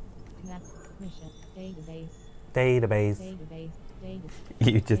 Map. Mission. Database. Database. Database. Database.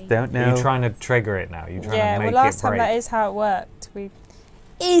 You just don't Are know. you trying to trigger it now? You're trying Yeah, to well, make last it time break. that is how it worked.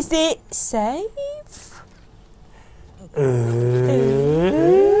 Is it safe?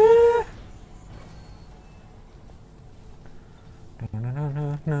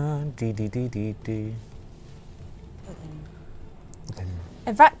 D.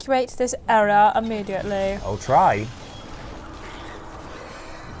 Evacuate this area immediately. I'll try.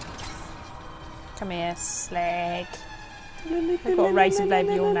 Come here, Slag. I've got a razor blade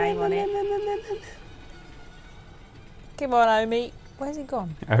with your name on it. Come on, Omi. Where's he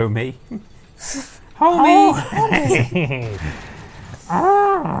gone? Oh, me. Homie!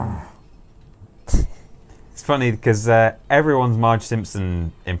 It's funny because everyone's Marge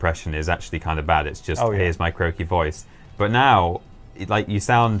Simpson impression is actually kind of bad. It's just, Oh, yeah. here's my croaky voice. But now, like, it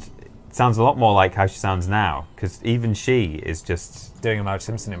sounds a lot more like how she sounds now. Because even she is just, Doing a Marge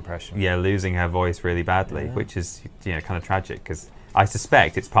Simpson impression. yeah, losing her voice really badly, which is, you know, kind of tragic. Because I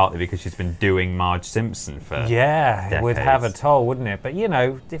suspect it's partly because she's been doing Marge Simpson for Yeah, it would have a decades. toll, wouldn't it? But you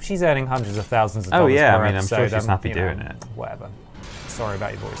know, if she's earning hundreds of thousands of Oh, dollars yeah, per I mean, I'm sure episode, she's happy you know, doing it. Whatever. Sorry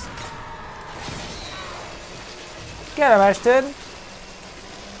about your voice. Get him, Ashton.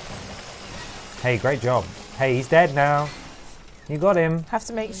 Hey, great job. Hey, he's dead now. You got him. Have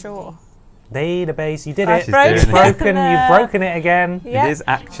to make sure. Database, you did I've it. She's doing You've it. broken. You've broken it again. Yeah. It is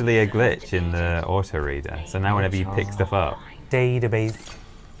actually a glitch in the auto reader. So now whenever you pick stuff up, Database.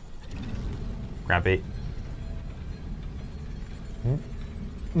 grab it.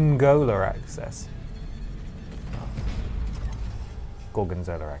 Ngola access.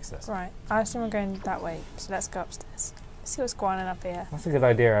 Gorgonzola access. Right, I assume we're going that way, so let's go upstairs. Let's see what's going on up here. That's a good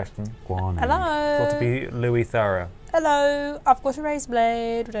idea, Ashton. Guano. Hello. Got to be Louis Thorough. Hello. I've got a razor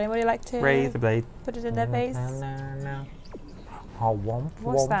blade. Would anybody like to Raise the blade. put it in their face? No. Oh, womp,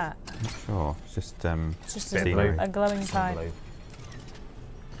 What's womp. that? Not sure. It's just It's just Bit of scenery. a glowing Some sign. blue.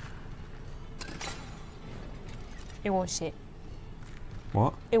 It won't shit.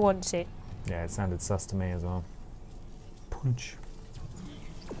 What? It won't shit. Yeah, it sounded sus to me as well. Punch.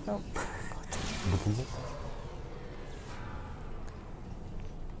 Oh.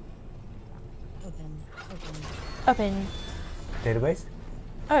 Open. Database?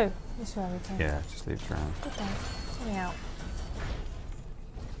 Oh, this is where we came. Yeah, just leave it around. Okay. Something out.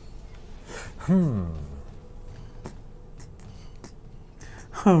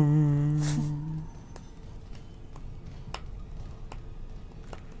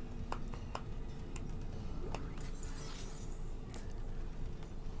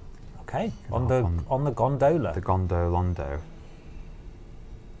 Okay, Get on off the gondola. The Gondolondo.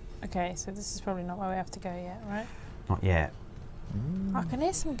 Okay, so this is probably not where we have to go yet, right? Not yet. I can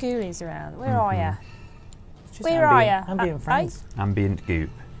hear some ghoulies around. Where are ya? It's just Where are ya? Ambient friends. Ambient goop.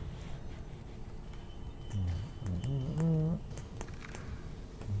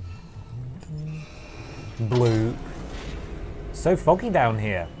 Blue. So foggy down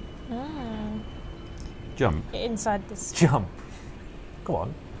here. Jump. Inside this. Jump. Go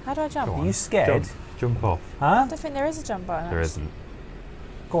on. How do I jump? Go Are on. you scared? Jump off. I Huh? don't think there is a jump button. There actually. isn't.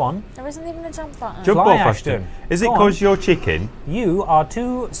 Go on. There isn't even a jump button. Jump Fly, off, Ashton. Is it Go on. because you're chicken? You are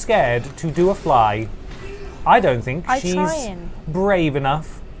too scared to do a fly. I don't think I'm she's trying. brave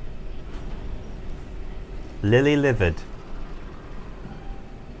enough. Lily livered.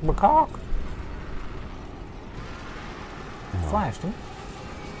 Macaque. Fly, Ashton.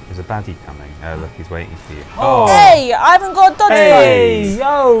 There's a baddie coming. Oh, look, he's waiting for you. Oh. Hey, I haven't got dodge Hey,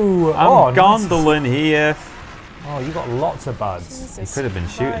 yo! I'm Oh, nice. gondoling here. Oh, you got lots of buds. You could have been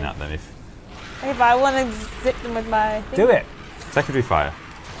shooting at them if... If I want to zip them with my thing. Do it. Secondary fire.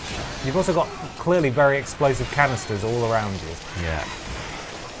 You've also got clearly very explosive canisters all around you. Yeah.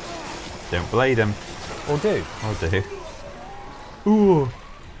 Don't blade him. Or do. I'll do. Ooh.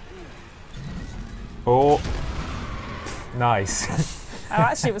 Oh. Nice. I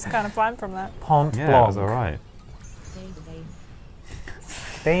actually was kind of fine from that. Pont Yeah, Blanc. it was alright.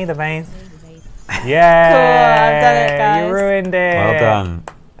 Database. Database. Yeah. Cool, I've done it, guys. You ruined it. Well done.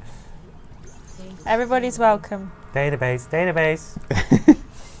 Everybody's welcome. Database.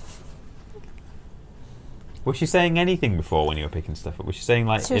 Was she saying anything before when you were picking stuff up? Was she saying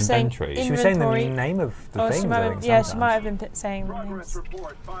like She was saying inventory? in- She was saying the Inventory. name of the Oh, things. she might I have, think, yeah, she sometimes. might have been saying the Progress names.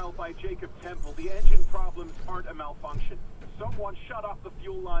 report filed by Jacob Temple. The engine problems aren't a malfunction. Someone shut off the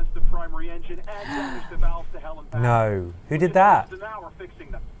fuel lines to primary engine and damaged the valves to hell and back. No. Who did that? An hour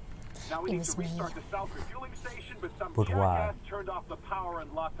fixing them. Now we It need was to me. restart the south refueling station, but some But why? jackass turned off the power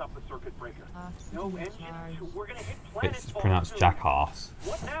and locked up the circuit breaker. No Oxygen engine. charge. We're gonna hit planet It's pronounced jackass.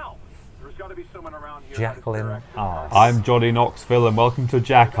 What now? There's got to be someone around here. Jacqueline Arse. I'm Johnny Knoxville and welcome to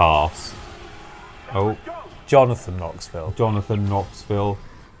Jackass. Oh, Jonathan Knoxville. Jonathan Knoxville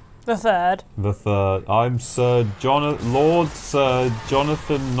The third. the third. I'm Lord Sir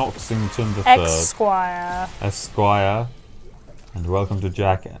Jonathan Knoxington the third, Esquire. Esquire, and welcome to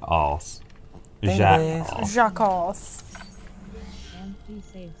Jackass. Database. Jackass. Jackass. Empty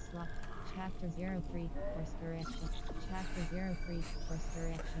save slot. Chapter 03. Course correction. Chapter 03. Course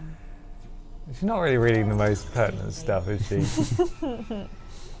correction. She's not really reading the most pertinent stuff, is she? What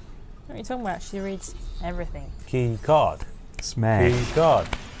are you talking about? She reads everything. Key card. Smack. Key card.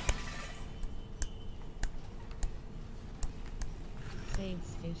 Save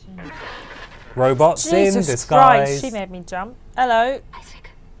station. Robots in Jesus disguise. Christ, she made me jump. Hello. Isaac.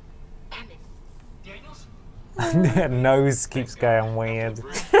 Damn it. Daniels? Nose keeps going weird.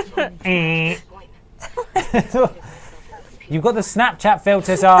 You've got the Snapchat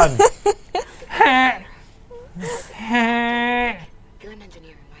filters on. You're an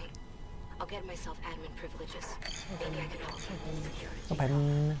engineer, right? I'll get myself admin privileges. Maybe I can help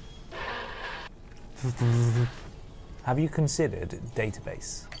security. Open. Have you considered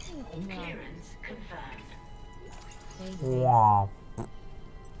database? Clearance confirmed. Database. Wow.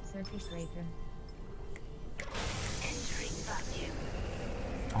 Surface breaker. Entering vacuum.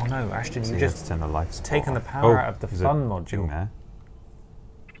 Oh no, Ashton, So you you have to just turn the lights taken the off. power Oh, out of the there's a fun thing module. there.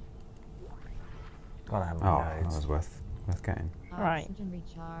 Gotta have Oh, my that notes. was worth getting. Right. Oxygen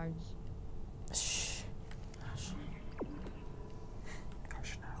recharge. Shh.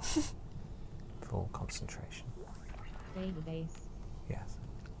 Gosh, now. Full concentration. Database. Yes.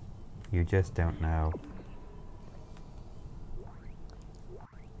 You just don't know.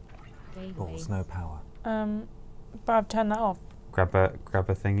 Balls, Database. no power. But I've turned that off. Grab a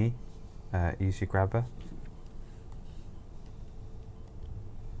thingy. Use your grabber.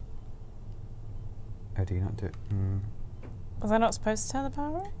 Oh, do you not do it? Was I not supposed to turn the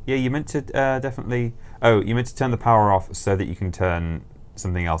power on? Yeah, you meant to definitely. Oh, you meant to turn the power off so that you can turn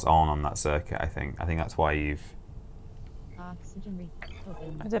something else on that circuit. I think that's why you've. Oxygen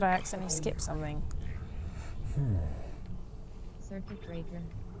Or did I accidentally skip something? circuit breaker.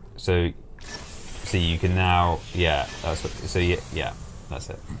 So you can now. Yeah, that's what. So yeah, that's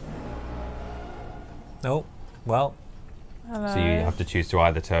it. Oh, well. Hello. So you have to choose to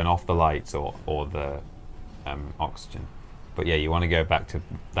either turn off the lights or the oxygen. But yeah, you want to go back to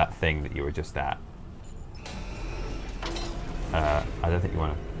that thing that you were just at. I don't think you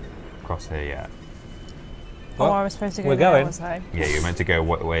want to cross here yet. Oh, I was supposed to go we're there, going. was I? Yeah, you were meant to go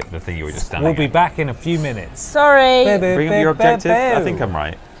wait the thing you were just standing We'll be at. back in a few minutes. Sorry. Bring up your objective. I think I'm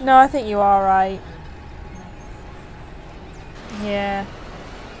right. No, I think you are right. Yeah.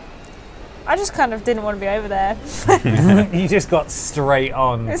 I just kind of didn't want to be over there. You just got straight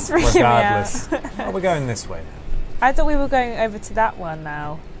on It's freaking me regardless. out. Oh, we're going this way. I thought we were going over to that one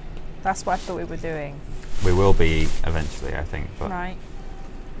now. That's what I thought we were doing. We will be eventually, I think. But Right.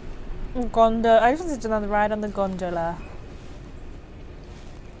 Gondola. I just wanted another ride on the gondola.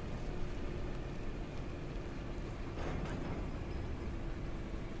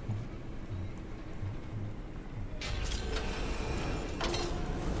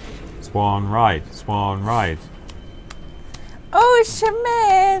 Swan ride. Ocean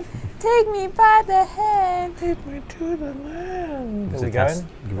man, take me by the hand. Take me to the land. Give us Are a we test.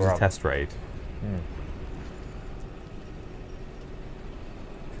 going? Give We're us a up. test raid.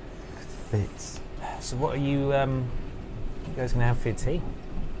 Fits. So what are you guys gonna have for your tea?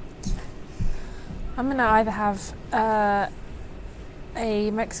 I'm gonna either have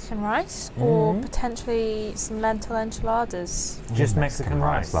a Mexican rice or potentially some lentil enchiladas. Just Mexican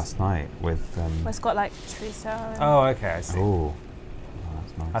rice. last night with. It's got like chorizo. Oh, okay, I see. Oh,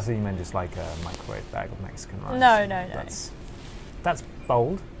 that's nice. I thought you meant just like a microwave bag of Mexican rice. No. That's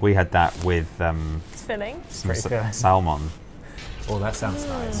bold. We had that with It's filling. some Pretty filling. salmon. Oh, that sounds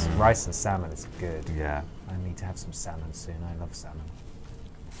nice. Rice and salmon is good. Yeah. I need to have some salmon soon. I love salmon.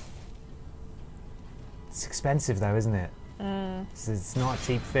 It's expensive though, isn't it? It's not a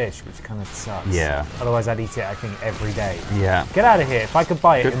cheap fish, which kind of sucks. Yeah. Otherwise, I'd eat it, I think, every day. Yeah. Get out of here. If I could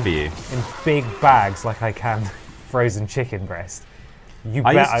buy it Good for you. in big bags like I can frozen chicken breast, you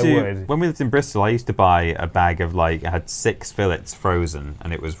bet I would. When we lived in Bristol, I used to buy a bag of I had 6 fillets frozen,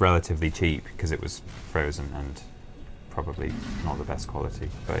 and it was relatively cheap because it was frozen and probably not the best quality.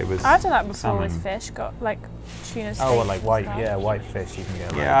 But it was. I've done that before salmon. with fish. Got like tuna steak. Oh, well, like and white, stuff. yeah, white fish you can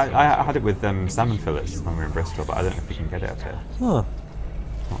get. Yeah, I had it with salmon fillets when we were in Bristol, but I don't know if you can get it up here. Huh.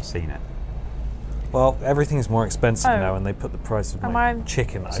 Not seen it. Well, everything's more expensive Oh. now, and they put the price of Am my I-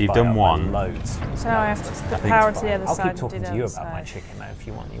 chicken that So I you've buy done up by one. loads. So now I have to put think power it's to the other I'll side. keep and talking do to the you other about my side. chicken now if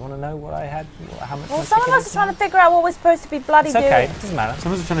you want. You want to know what I had? How much Well, my some of chicken us is are trying now? to figure out what we're supposed to be bloody It's okay. doing. It doesn't matter.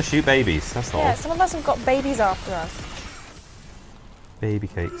 Someone's trying to shoot babies. That's all. Yeah, some of us have got babies after us. Baby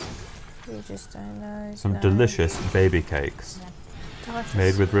cakes. We just don't know. Some no. delicious baby cakes Delicious.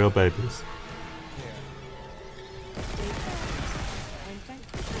 made with real babies. I'm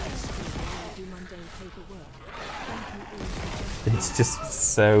thankful for this stream while I do mundane paperwork. Thank you all for just It's just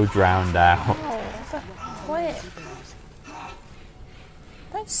so drowned out. Oh, quiet.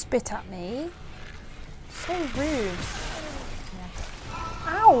 Don't spit at me. So rude.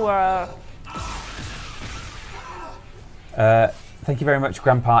 Ow. Thank you very much,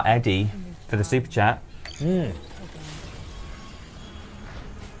 Grandpa Eddie, for the super chat. So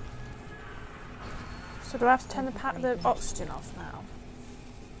do I have to turn the oxygen off now?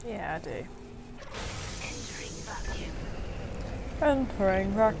 Yeah, I do.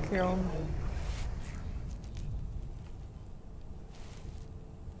 Entering vacuum.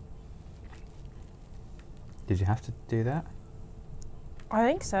 Did you have to do that? I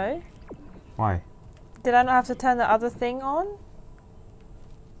think so. Why? Did I not have to turn the other thing on?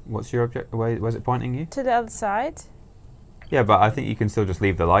 What's your object? Was it pointing you? To the other side? Yeah, but I think you can still just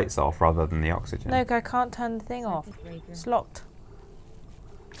leave the lights off rather than the oxygen. No, I can't turn the thing off. It's locked.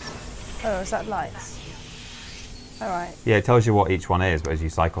 Oh, is that lights? Alright. Yeah, it tells you what each one is, but as you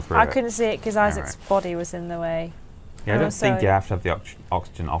cycle through I it. couldn't see it because Isaac's body was in the way. Yeah, I don't think sorry. you have to have the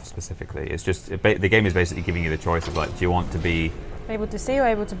oxygen off specifically. It's just the game is basically giving you the choice of do you want to be? Able to see or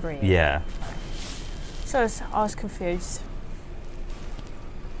able to breathe? Yeah. So I was confused.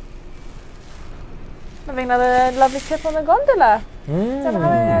 Having another lovely trip on the gondola. Is everyone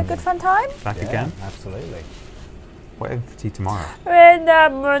having a good fun time? Back Yeah, again. absolutely. Whatever for tea tomorrow. When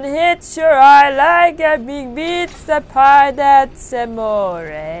that moon hits your eye like a big pizza pie, that's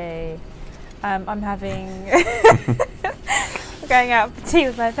amore. I'm having... We're going out for tea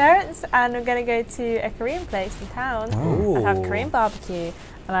with my parents, and we're going to go to a Korean place in town and have Korean barbecue.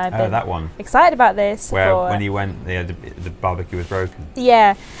 And I've been that one. excited about this. Where when you went, the barbecue was broken.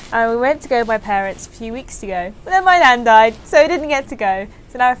 Yeah, and we went to go with my parents a few weeks ago, but then my nan died, so we didn't get to go.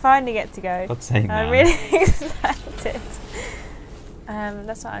 So now I finally get to go. God's sake, I'm man. really excited.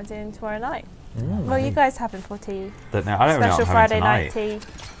 That's what I'm doing tomorrow night. What are you guys having for tea? I don't know what I'm Special having Friday tonight. night tea.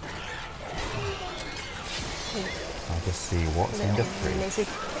 I'll just see what's in the fridge.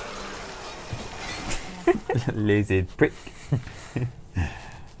 Lazy. Lazy prick.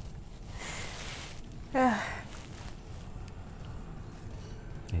 There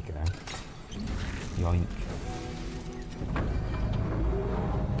you go. Yoink.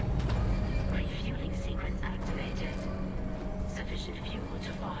 Refueling sequence activated. Sufficient fuel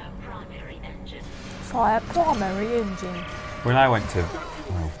to fire primary engine. Fire primary engine. When I went to... Only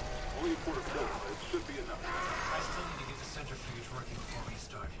a quarter fill. It should be enough. I still need to get the centrifuge working before we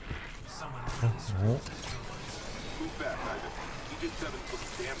start. Someone really screws this fuel. Move back, Ivan. Egypt 7's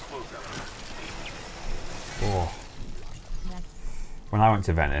looking damn close out there. Oh. When I went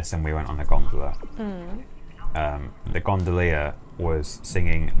to Venice and we went on a gondola, the gondolier was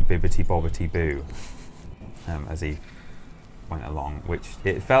singing Bibbity Bobbity Boo as he went along, which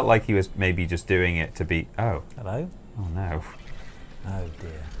it felt like he was maybe just doing it to be... Oh. Hello? Oh no. Oh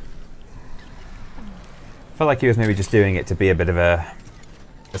dear. Felt like he was maybe just doing it to be a bit of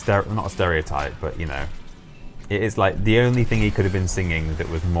not a stereotype, but you know, it is like the only thing he could have been singing that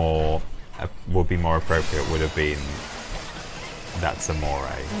was more would be more appropriate would have been That's Amore.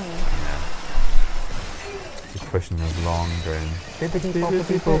 You know. Just pushing us along, going Bibbidi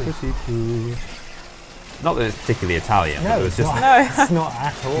bobbidi boo. not that it's particularly Italian, but No, it was it's just not. It's not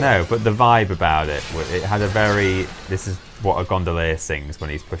at all. no, but the vibe about it had a very this is what a gondolier sings when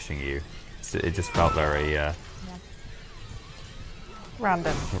he's pushing you. So it just felt very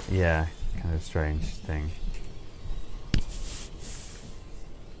Random. yeah, kind of strange thing.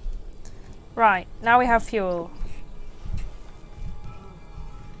 Right, now we have fuel.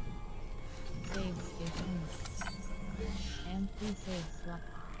 Save station. Empty save slot.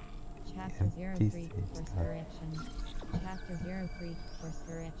 Chapter 03 course direction. Chapter 03 course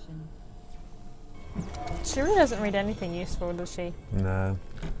direction. She really doesn't read anything useful, does she? No.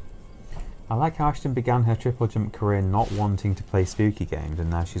 I like how Ashton began her TripleJump career not wanting to play spooky games, and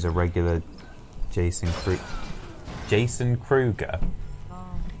now she's a regular Jason Kruger.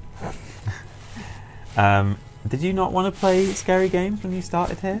 Did you not want to play scary games when you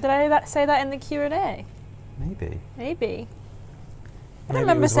started here? Did I say that in the Q&A? Maybe. Maybe. I Maybe it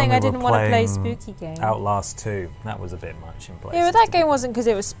remember was when saying we I were didn't want to play playing spooky games. Outlast 2. That was a bit much in places. Yeah, but that game wasn't because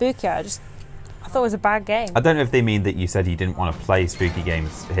it was spooky. I thought it was a bad game. I don't know if they mean that you said you didn't want to play spooky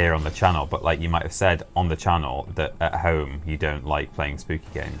games here on the channel, but like you might have said on the channel that at home you don't like playing spooky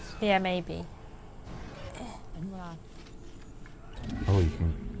games. Yeah, maybe. Oh, you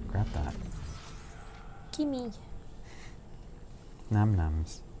can grab that. Gimme. Nam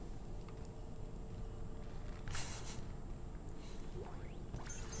nams.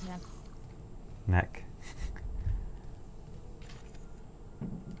 Neck.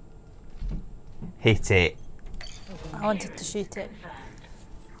 Hit it. I wanted to shoot it.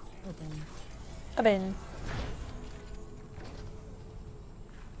 Open.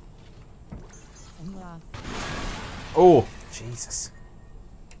 Oh, Jesus.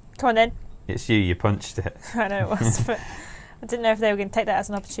 Come on then. it's you punched it. I know it was, but I didn't know if they were going to take that as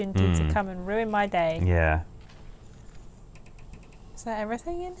an opportunity to come and ruin my day. Yeah. Is that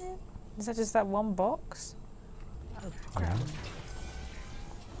everything in here? Is that just that one box? Oh, crap.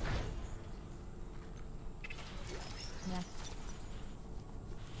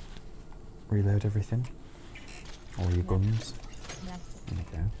 Reload everything. All your guns. There you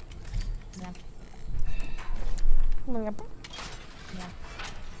go.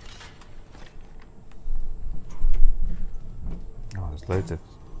 Oh, there's loads of...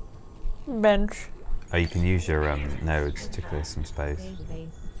 Bench. Oh, you can use your nodes to clear some space.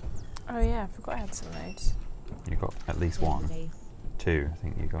 Oh yeah, I forgot I had some nodes. You've got at least one. 2, I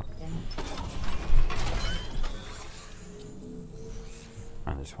think you got.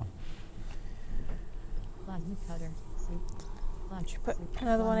 And this one. Plasma cutter. Should put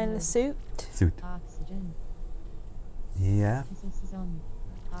another one in the suit. Suit. Oxygen. Yeah.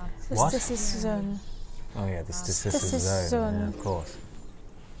 What? This is zone. Oh yeah, this is This zone. is Yeah, of course.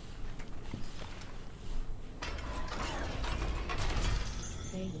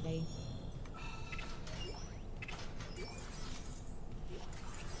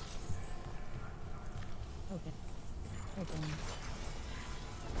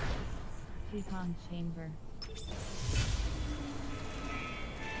 Recon chamber.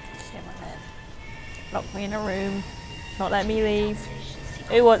 Come on then. Lock me in a room. Not let me leave.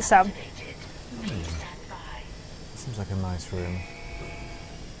 Who wants some? Seems like a nice room.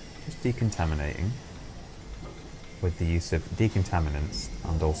 Just decontaminating with the use of decontaminants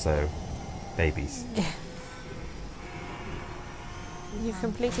and also babies. You've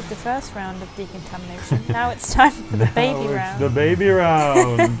completed the first round of decontamination. Now it's time for the baby round. The baby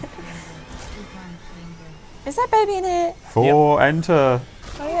round. Recon chamber. Is there baby in here? 4 enter.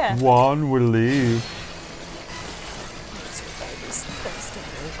 Oh yeah. 1 will leave. Babies. Babies get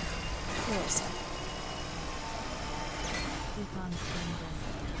rid. Yes. Recon chamber.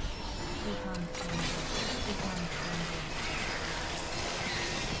 Recon chamber. Recon chamber.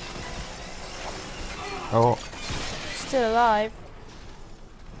 Oh, Still alive.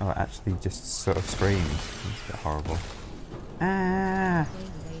 oh, it actually just sort of screamed. It's a bit horrible. Ah.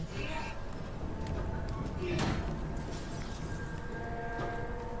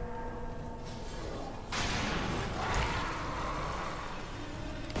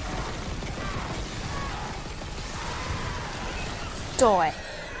 Die.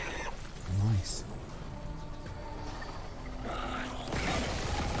 Nice.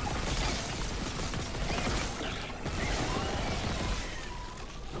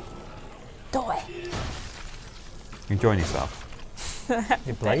 Die. You enjoying yourself?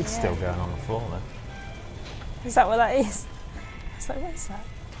 Your blade's still going on the floor then. Is that what that is? It's like, what is that?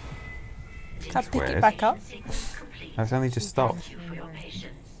 Can I pick weird. it back up? It's only just stopped.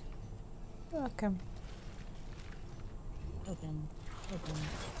 Welcome. Open. Open.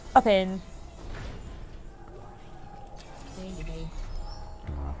 Up in. Database.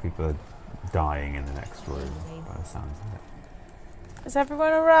 Oh, people are dying in the next room by the sounds of it. Is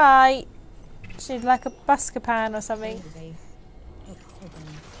everyone alright? She'd like a Buscapan or something. Database. Open.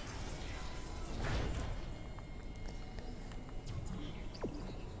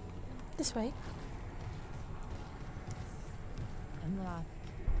 This way. Unlock.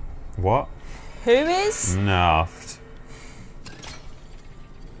 What? Who is? Nuffed.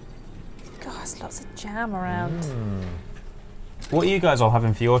 God, there's lots of jam around. What are you guys all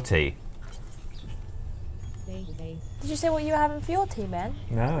having for your tea? Database. Did you say what you were having for your tea, Ben?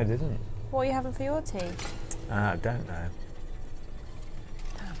 No, I didn't. What are you having for your tea? I don't know.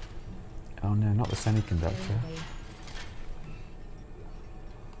 Oh no, not the semiconductor.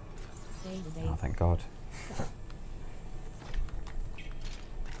 Database. Oh, thank God.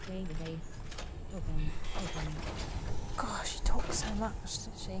 Database. Open. Open. Gosh, she talks so much,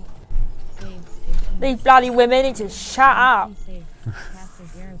 doesn't she? Save station. These bloody women need to shut up. Save. Chapter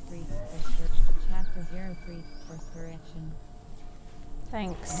 03. Chapter 03. Course correction.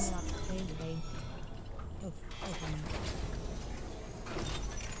 Thanks. Unlock database. Open.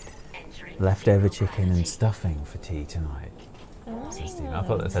 Leftover chicken and stuffing for tea tonight. Says Stephen. I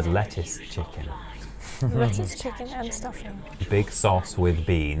thought that said lettuce chicken. Lettuce, chicken and stuffing. Big sauce with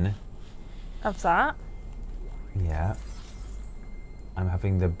bean. Of that. Yeah. I'm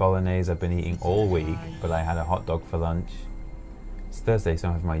having the bolognese I've been eating all week, but I had a hot dog for lunch. It's Thursday, so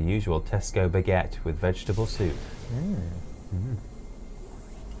I'm having my usual Tesco baguette with vegetable soup.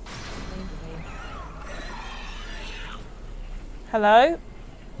 Hello?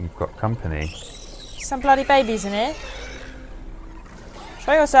 You've got company. Some bloody babies in here.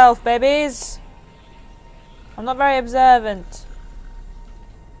 Show yourself, babies. I'm not very observant.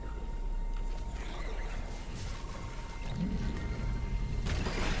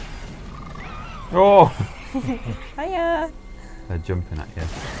 Oh! Hiya. They're jumping at you.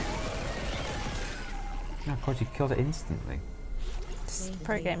 Oh God, you killed it instantly. Just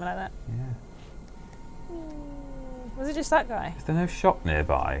pro gamer like that. Yeah. Was it just that guy? Is there no shop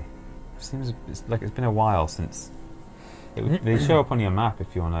nearby? Seems it's like it's been a while since. They show up on your map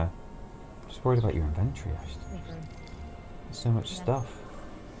if you want to. Just worried about your inventory, actually. There's so much stuff.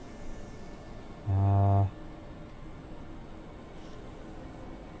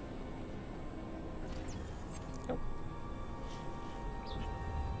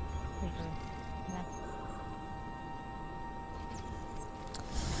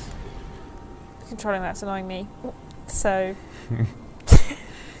 Controlling that's annoying me. So,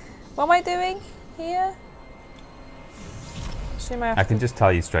 what am I doing here? I can just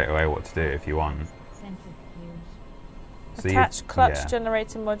tell you straight away what to do if you want. So attach clutch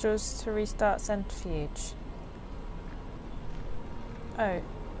generator modules to restart centrifuge. Oh,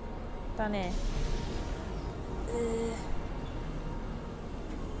 down here.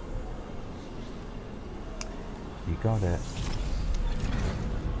 You got it.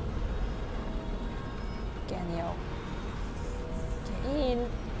 Get in. Get in.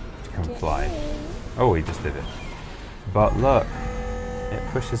 can fly. Oh, he just did it. But look, it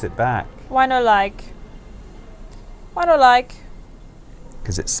pushes it back. Why not like? Why not like?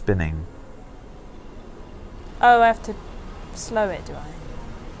 Because it's spinning. Oh, I have to slow it, do I?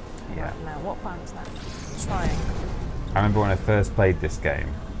 Yeah. Right, now, what button's that? Trying. I remember when I first played this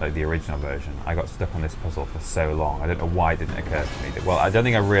game, like the original version, I got stuck on this puzzle for so long. I don't know why it didn't occur to me. Well, I don't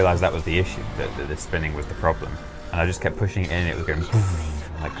think I realised that was the issue, that the spinning was the problem. And I just kept pushing it in, it was going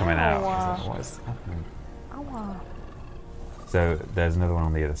like coming out. I was like, what is happening? So there's another one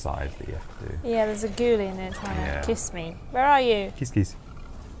on the other side that you have to do. Yeah, there's a ghoulie in there trying to kiss me. Where are you? Kiss.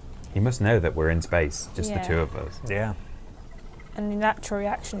 He must know that we're in space, just the two of us. Yeah. And the natural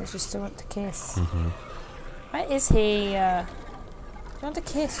reaction is just to want to kiss. Mm-hmm. Where is he? Do you want to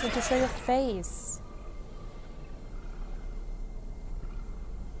kiss? You want to show your face?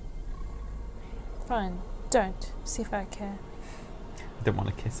 Fine. Don't. See if I care. I don't want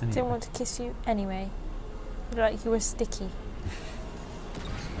to kiss anyway. Didn't want to kiss you anyway. You look like you were sticky.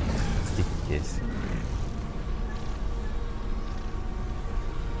 Sticky kiss.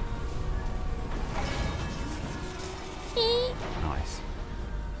 Nice.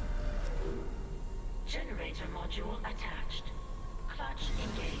 Generator module attached. Clutch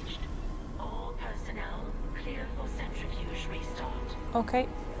engaged. All personnel clear for centrifuge restart. Okay.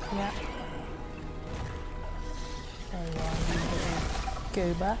 Yeah. There you are, you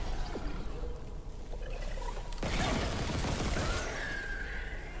little goober.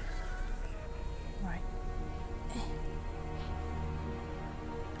 Right.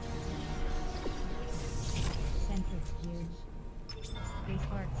 Centrifuge.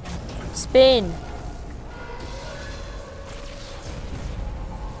 Restart centrifuge. Spin.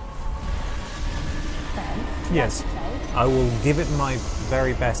 Ben, Yes. okay. I will give it my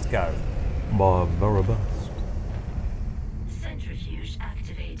very best go. Centrifuge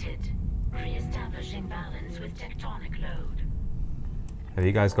activated. Re-establishing balance with tectonic load. Have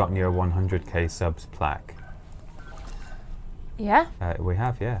you guys gotten your 100k subs plaque? Yeah. We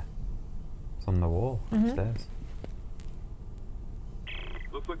have, yeah. It's on the wall upstairs.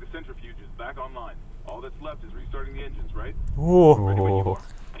 Looks like the centrifuge is back online. All that's left is restarting the engines, right? Ooh. Ready when you are.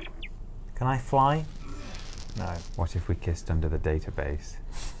 Can I fly? No. What if we kissed under the database?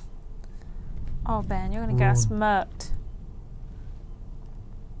 Oh, Ben, you're going to get us murked.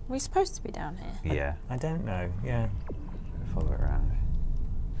 Are we supposed to be down here? Yeah. I don't know. Yeah. Follow it around.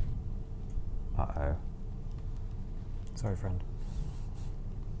 Uh-oh. Sorry, friend.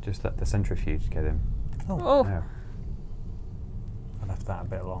 Just let the centrifuge get him. Oh. No. I left that a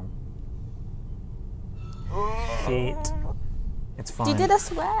bit long. Shit. It's fine. You did a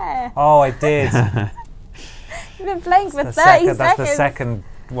swear. Oh, I did. You've been playing for 30 seconds. That's the second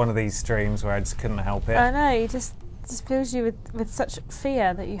one of these streams where I just couldn't help it. I know, it just fills you with such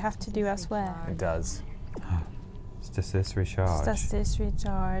fear that you have to do a swear. It does. Stasis recharge. Stasis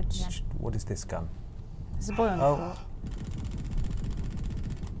recharge. What is this gun? There's a boy on the floor.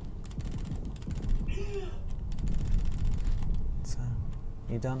 So,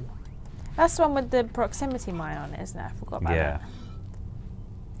 you done? That's the one with the proximity mine on it, isn't it? I forgot about Yeah. that.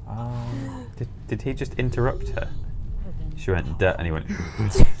 Did he just interrupt her? She went duh, and he went. I'm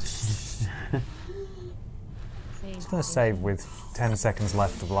just going to save with 10 seconds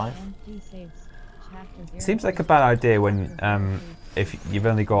left of life. Seems like a bad idea when if you've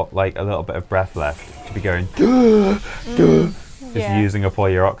only got like a little bit of breath left to be going duh, just using up all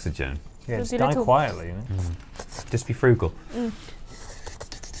your oxygen. Yeah, just die quietly. You know? Just be frugal.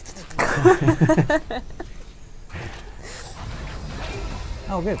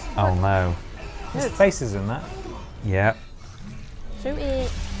 Oh, good. Oh no. There's faces in that. Yeah. Shoot it.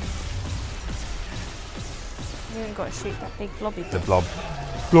 You haven't got to shoot that big blobby. The blob.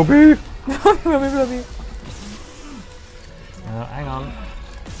 Blobby! blobby. Hang on.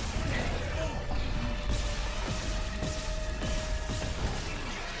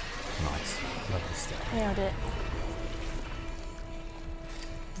 Nice. Lovely stuff. Nailed it.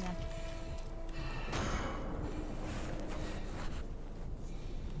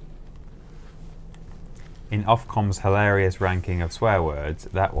 In Ofcom's hilarious ranking of swear words,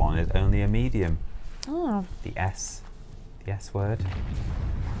 that one is only a medium. Oh. The S word.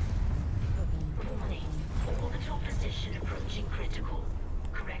 Warning. Orbital position approaching critical.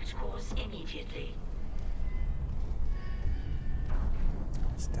 Correct course immediately.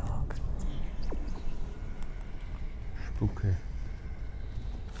 It's dark. Spooky.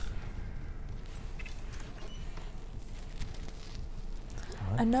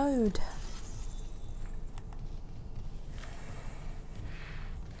 A node.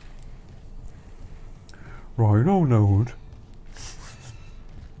 Rhino node.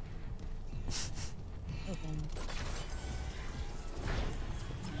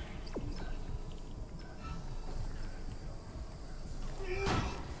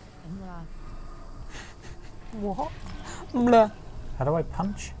 What? Blah. How do I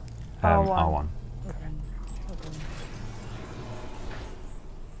punch? R1. R1.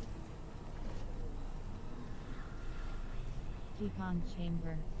 Decon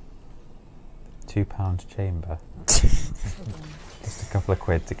chamber. £2 chamber. Just a couple of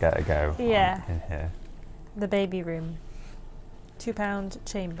quid to get a go Yeah. in here. The baby room. £2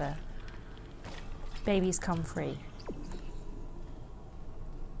 chamber. Babies come free.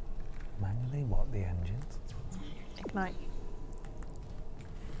 Manually what? The engines? Ignite.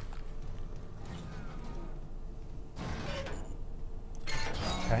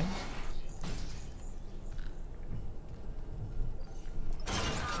 Okay.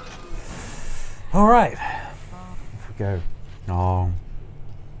 All right. Off we go. Oh.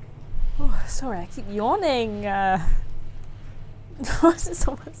 Oh, sorry, I keep yawning. What is it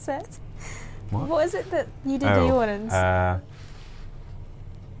someone said? What is it that you did to yawn? And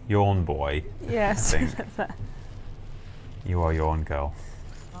Yawn boy. yes. I think. You are yawn girl.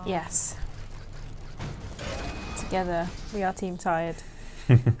 Yes. Together, we are team tired.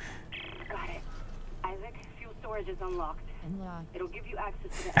 Got it. Isaac, fuel storage is unlocked. Unlocked. It'll give you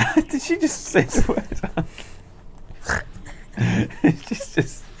access to the Did she just say the word? She's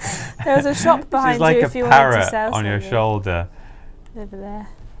just. There was a shop behind She's like you a if you wanted to parrot sell on your something. shoulder. Over there.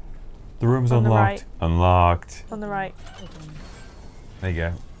 The room's On the unlocked. right. Unlocked. On the right. There you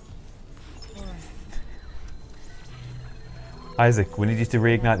go. Isaac, we need you to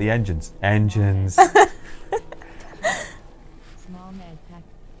reignite the engines. Engines. Small med pack.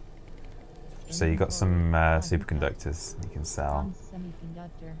 So you got some superconductors you can sell.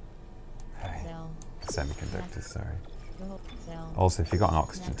 Semiconductor. Okay. Cell. Semiconductors, sorry. Cell. Also, if you've got an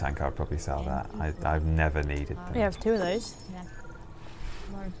oxygen tank, I'd probably sell that. I've never needed them. We have 2 of those.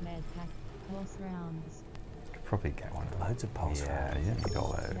 Large med pack. Pulse rounds. Could probably get one of those. Loads of pulse Yeah, rounds. you don't need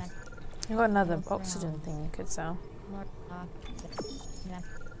all those. You've got another oxygen thing you could sell.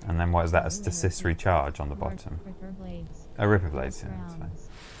 And then what is that? A assist recharge on the bottom. Oh, ripper blades. Yeah, that's fine.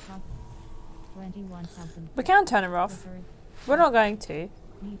 21,000. We can turn her off. We're not going to.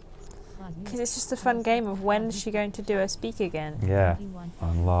 Because it's just a fun game of when is she going to do her speak again. Yeah.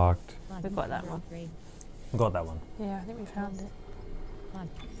 Unlocked. We've got that one. Got that one. Yeah, I think we found it.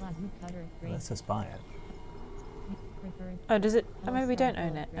 Let's just buy it. Oh, does it? Oh, maybe we don't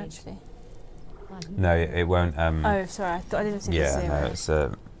own it, actually. No, it won't. Oh, sorry, I didn't see the Yeah, zero. no, it's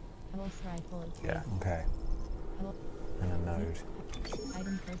yeah. Okay. And a node.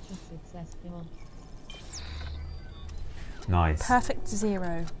 Item purchase successful. Nice. Perfect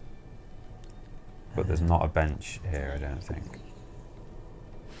 0. But there's not a bench here, I don't think.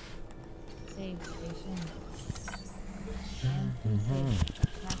 Save station.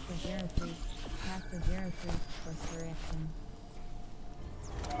 Chapter 03. Chapter 03. Course correction.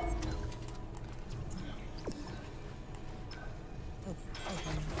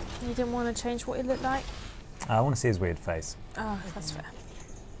 You didn't want to change what he looked like? I want to see his weird face. Oh, that's fair.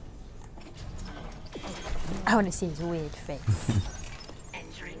 I want to see his weird face.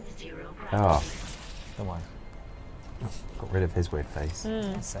 entering 0 Oh, Don't worry. got rid of his weird face.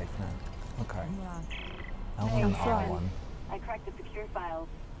 That's safe now. Okay. I Hey, want an Fry. R1. I cracked the secure files.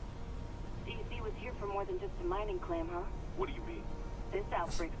 DC was here for more than just a mining claim, huh? What do you mean? This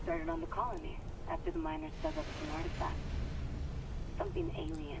outbreak started on the colony after the miners dug up some artifacts. Something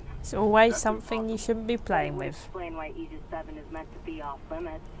alien. It's always something you shouldn't be playing That would with. explain why Aegis 7 is meant to be off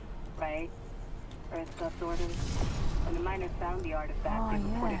limits, right? Earth subordinates. When the miners found the artifact, they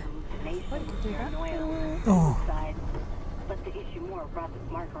reported hallucinations, paranoia, suicide. But the issue more brought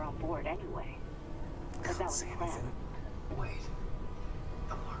this marker on board anyway. But that was the plan. Wait.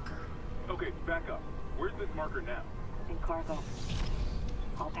 The marker. Okay, back up. Where's this marker now? In cargo.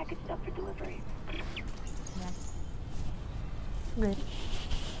 All packaged up for delivery. Good.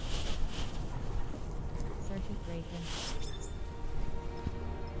 Circuit breaker.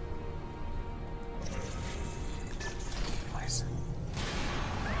 Nice.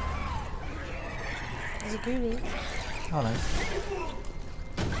 There's a ghoulie. Oh no.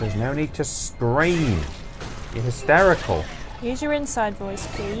 There's no need to scream. You're hysterical. Use your inside voice,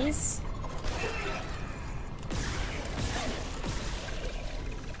 please.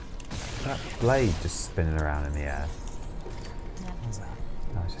 That blade just spinning around in the air. What's that?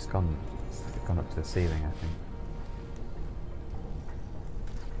 No, it's just gone up to the ceiling, I think.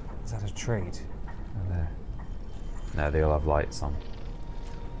 Is that a treat? Oh, there. No, they all have lights on.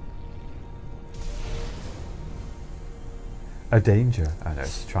 A danger. Oh no,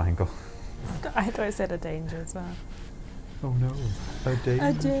 it's a triangle. I thought it said a danger as well. Oh no, a danger.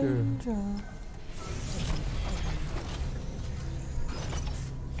 A danger.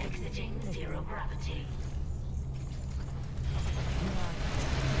 Exiting 0 gravity.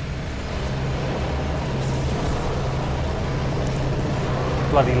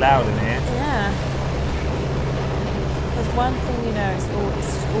 bloody loud in here. Yeah. There's one thing you know, it's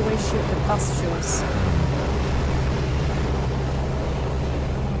always shoot the pustules.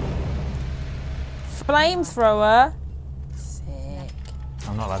 Flamethrower. Sick.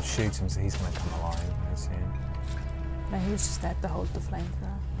 I'm not allowed to shoot him, so he's going to come alive very soon. No, he was just there to hold the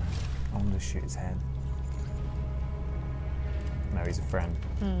flamethrower. I want to shoot his head. No, he's a friend.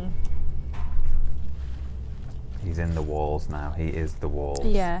 He's in the walls now. He is the walls.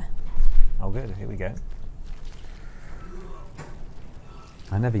 Yeah. Oh, good. Here we go.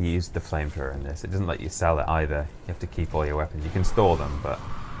 I never used the flamethrower in this. It doesn't let you sell it either. You have to keep all your weapons. You can store them, but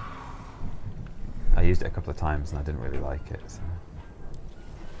I used it a couple of times and I didn't really like it. So.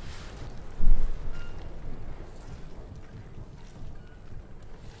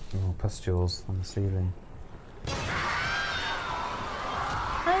 Oh, pustules on the ceiling.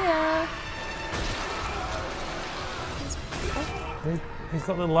 Hiya. He's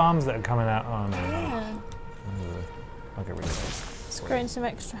got little arms that are coming out. Oh, no. Yeah. I'll get rid of this. It's growing some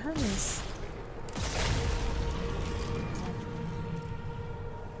extra hands.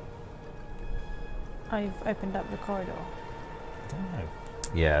 Oh, you've opened up the corridor. I don't know.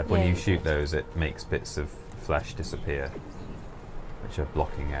 Yeah, when Yeah, you you shoot did. those, it makes bits of flesh disappear, which are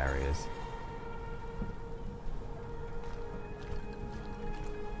blocking areas.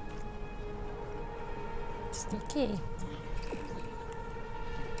 Sticky.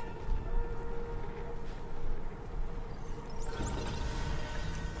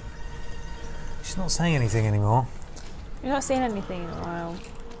 She's not saying anything anymore. You're not seeing anything in a while.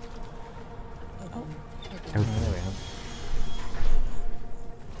 Oh, there we are.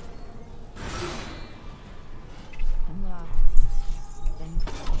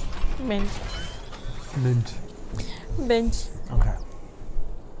 Mint. Mint. Bench. Okay.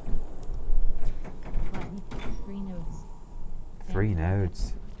 Button. 3 nodes. 3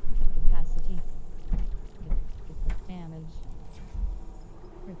 nodes. Capacity. Damage.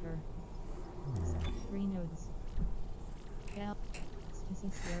 River. 3 nodes. Help.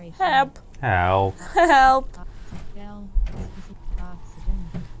 Oxygen. Help. Help. Help.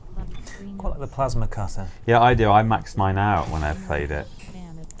 Oxygen. Quite like the plasma cutter. Yeah, I do. I maxed mine out when I played it.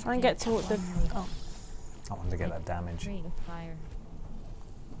 Try and get to the. Oh. I wanted to get that damage. Rate of fire.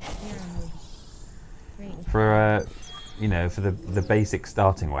 Zero mode. Rate of For you know, for the basic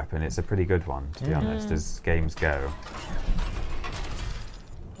starting weapon, it's a pretty good one, to be honest, as games go.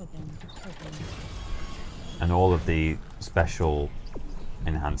 open. And all of the special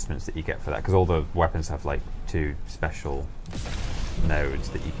enhancements that you get for that, because all the weapons have like 2 special nodes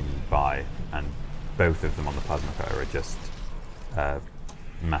that you can buy, and both of them on the plasma cutter are just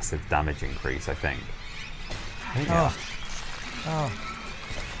massive damage increase, I think. Oh. Oh.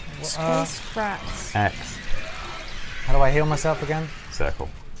 Space rats. X. How do I heal myself again? Circle.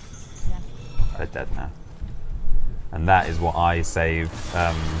 They're dead now. And that is what I save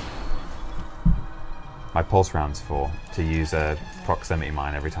my pulse rounds for, to use a proximity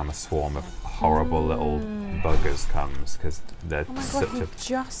mine every time a swarm of horrible little buggers comes, because they're Oh my such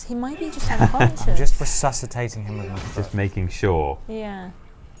god, a... he might be just unconscious. I'm just resuscitating him with my foot. Just making sure. Yeah.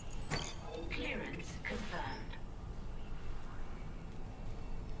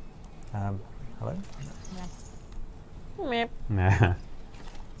 Hello? Meep. Yeah.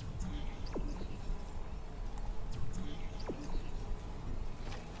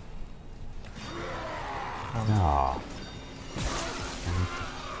 Ah.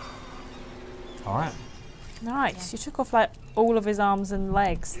 Alright. Nice. You took off like all of his arms and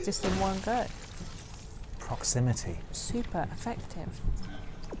legs just in one go. Proximity. Super effective.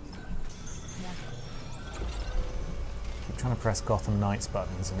 Keep trying to press Gotham Knights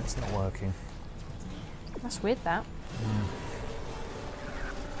buttons and it's not working. That's weird, that.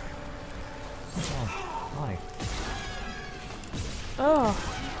 Oh, hi. Oh,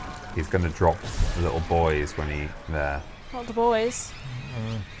 He's going to drop little boys when he there. not the boys.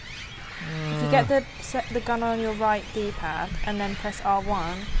 If you get the gun on your right D-pad and then press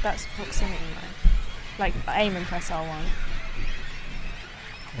R1, that's proximity mode. Like aim and press R1.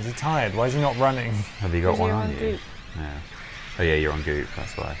 Is he tired? Why is he not running? Have you got Because one you're on on you? Goop. Yeah. Oh yeah, you're on Goop,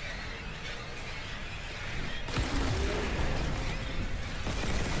 that's why.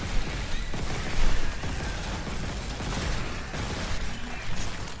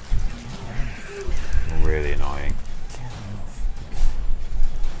 Really annoying.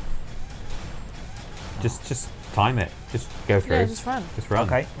 Just time it. Just go through. Yeah, just run. Just run.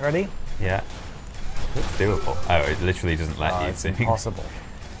 Okay, ready? Yeah. It's doable. Oh, it literally doesn't let you. It's so- impossible.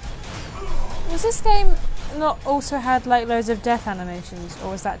 Was this game not also had like loads of death animations,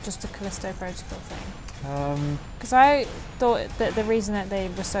 or was that just a Callisto Protocol thing? Because I thought that the reason that they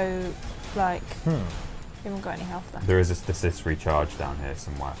were so, like, they haven't got any health left. There is this recharge down here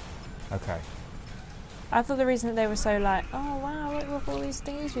somewhere. Okay. I thought the reason that they were so like, oh wow, look at all these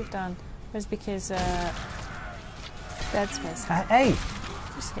things we've done, was because Dead Space Hey!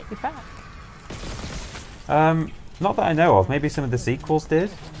 just hit you back. Not that I know of. Maybe some of the sequels did.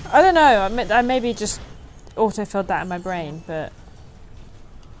 I don't know. I maybe just auto-filled that in my brain, but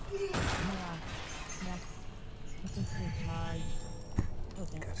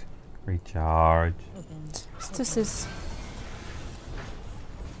Good. Recharge. this is.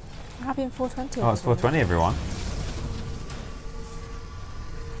 Happy in 420. Oh, it's 420, everyone.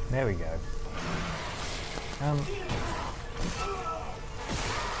 There we go. Oh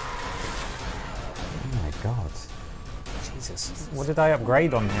my god. Jesus. What did I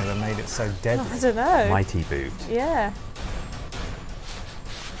upgrade on here that made it so deadly? I don't know. Mighty boot. Yeah.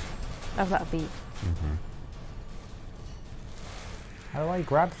 Love that beat. How do I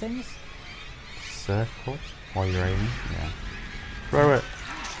grab things? Circle while you're aiming. Yeah. Throw it.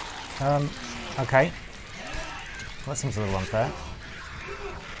 Okay. That seems a little unfair.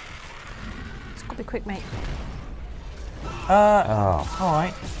 It's got to be quick, mate.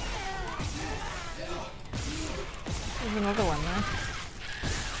 Alright. There's another one there.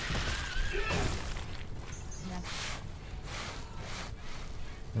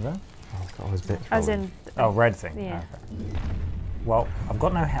 Is that? Oh, it's got all those bits As rolling. in. Oh, red thing. Yeah. Okay. Well, I've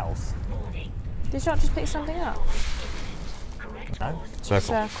got no health. Did you not just pick something up? No? Circle.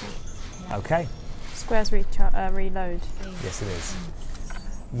 Circle. Okay. Squares reload. Yes, it is.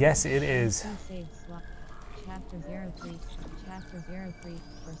 Yes, it is. Save swap. Chapter 03. Chapter 03.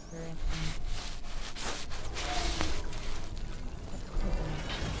 Course correction.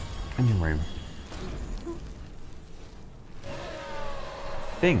 Engine room. I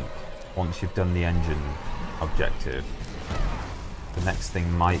think once you've done the engine objective, the next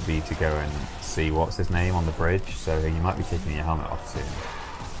thing might be to go and see what's his name on the bridge. So you might be taking your helmet off soon,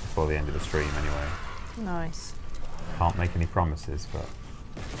 before the end of the stream anyway. Nice. Can't make any promises, but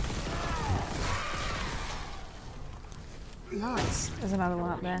Nice. There's another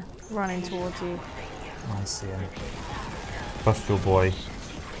one up there, running towards you. I see him. Pustule boy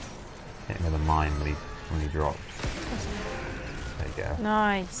hit him with a mine when he dropped. There you go.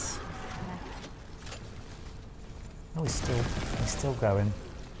 Nice. Oh, he's still going.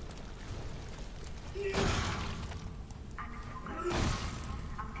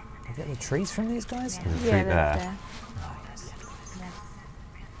 I get the trees from these guys? There's a Yeah, treat they're there. there.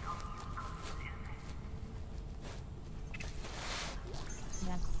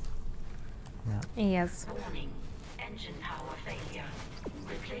 Nice. Yes. Warning. Engine power failure.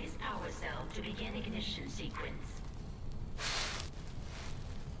 Replace power cell to begin ignition sequence.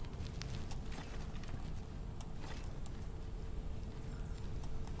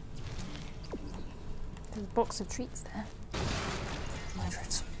 There's a box of treats there.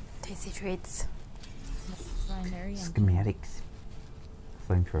 Tasty treats. Primary engine. Schematics.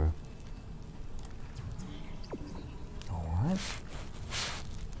 Flamethrower. Alright.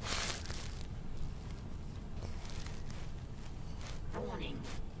 Warning.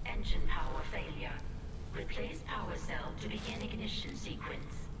 Engine power failure. Replace power cell to begin ignition sequence.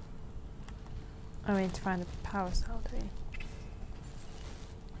 I need to find the power cell, do we?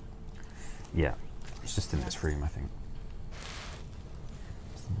 Yeah. It's just in this room, I think.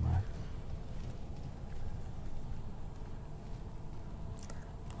 Somewhere.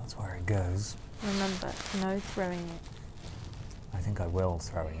 That's where it goes. Remember, no throwing it. I think I will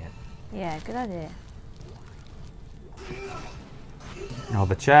throwing it. Yeah, good idea. Oh,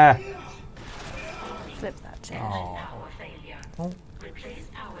 the chair. Flip that chair. Oh. Power failure. Oh. Replace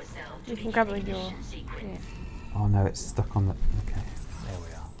power cell to You can begin grab it with your. ignition sequence. Yeah. Oh no, it's stuck on the. Okay. There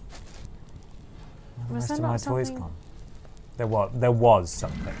we are. Well, the Was rest there of my not toys something- gone. There was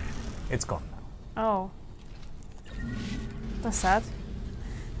something. It's gone now. Oh. That's sad.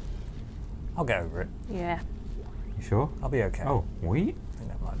 I'll get over it. Yeah. You sure? I'll be okay. Oh, wheat? I think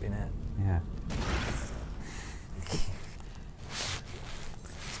that might be it. Yeah.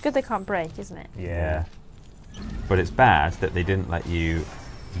 It's good they can't break, isn't it? Yeah. But it's bad that they didn't let you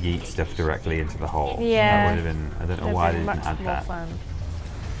yeet stuff directly into the hole. Yeah. That would have been. I don't know They'd why be they didn't much add more that. fun.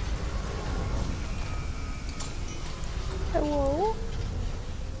 Hello.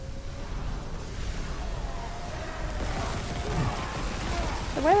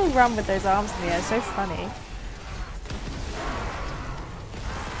 The way they run with those arms in the air is so funny.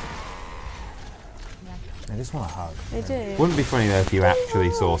 I just want a hug. They do. Wouldn't it be funny though if you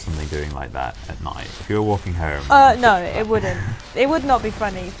actually saw something doing like that at night? If you were walking home. No, it wouldn't. It would not be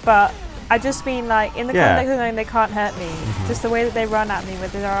funny, but I just mean like in the Yeah. context of knowing they can't hurt me. Just the way that they run at me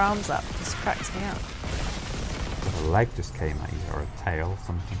with their arms up just cracks me up. A leg just came at you, or a tail, or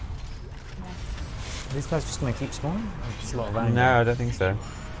something. Are these guys just going to keep spawning? There's a lot of anger. No, I don't think so.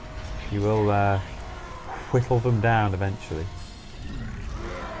 You will whittle them down eventually.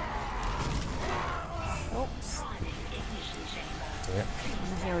 Oops. Do it.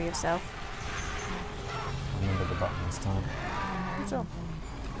 Heal yourself. Remember the button this time. Sure.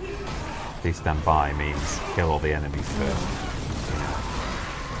 Please stand by means kill all the enemies first.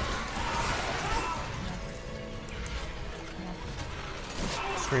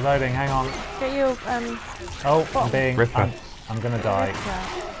 It's reloading, hang on. Get your Oh, I'm being... Ripper. I'm going to die.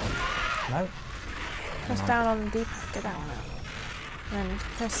 No? press down on the D-pad, get down. And then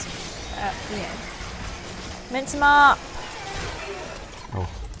press yeah. Mince them up! Oh.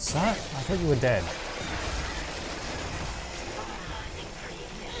 Sir? I thought you were dead.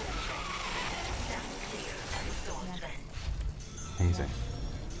 Easy.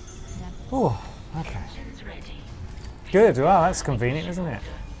 Oh, okay. Good, well, that's convenient, isn't it?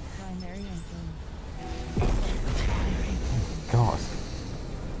 God.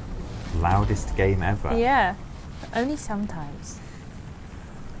 Loudest game ever. Yeah, only sometimes.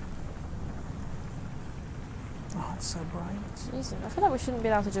 Oh, it's so bright. Jesus, I feel like we shouldn't be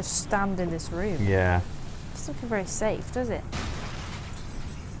allowed to just stand in this room. Yeah. It doesn't feel very safe, does it?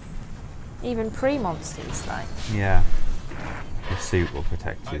 Even pre-monsters, like. Yeah. The suit will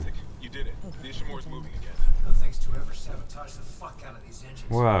protect you. Isaac, you did it. The Ishimura's moving again. No thanks to whoever sabotaged the fuck out of these engines.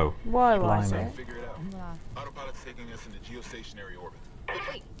 Whoa. Why was Blimey. it? Figure it out. Autopilot's taking us into geostationary orbit.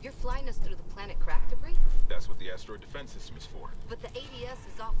 Wait, you're flying us through the planet crack debris? That's what the asteroid defense system is for. But the ADS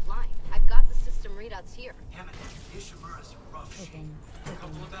is offline. I've got the system readouts here. Hammond, Ishimura's a rough shape. A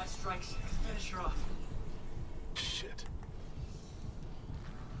couple of bad strikes, finish her off. Shit.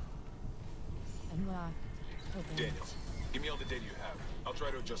 Daniels, give me all the data you have. I'll try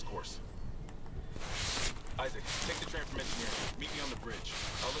to adjust course. Isaac, take the train from engineering. Meet me on the bridge.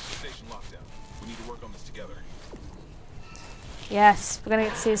 I'll lift the station lockdown. We need to work on this together. Yes, we're gonna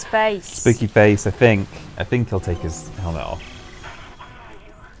get to see his face. Spooky face, I think. I think he'll take his helmet off.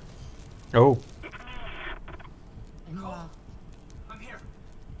 Oh. Nicole, I'm here.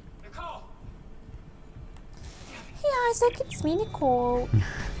 Nicole! Hey Isaac, it's me, Nicole. You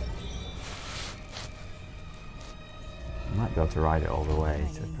might be able to ride it all the way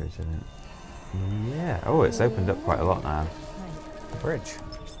to the bridge, isn't it? Yeah. Oh, it's opened up quite a lot now. The bridge.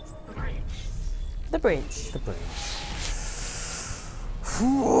 The bridge. The bridge.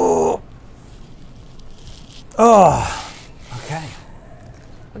 Oh, okay.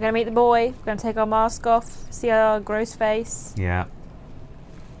 We're gonna meet the boy. We're gonna take our mask off, see our gross face. Yeah.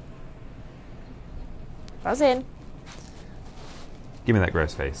 Buzz in. Give me that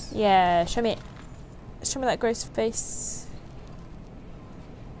gross face. Yeah, show me that gross face.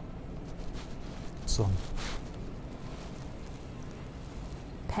 Son.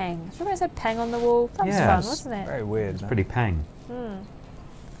 Peng. Remember I said peng on the wall? That was fun, wasn't it? Very weird. It's pretty peng.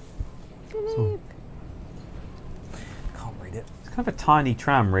 So, Can't read it. it's kind of a tiny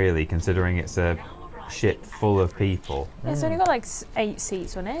tram, really, considering it's a ship full of people. Yeah, it's only got like 8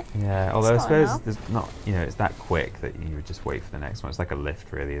 seats on it. Yeah, although I not suppose enough. there's not, you know, it's that quick that you would just wait for the next one. It's like a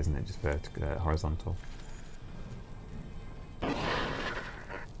lift, really, isn't it? Just horizontal.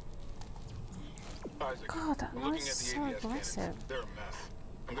 Isaac, God, that we're looking noise at is the so ADS cannons. aggressive. They're a mess.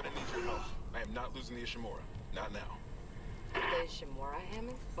 I'm gonna need your help. I am not losing the Ishimura. Not now. The Ishimura,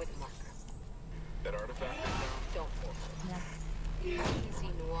 Hammond, or the marker? That artifact? Don't force it. EC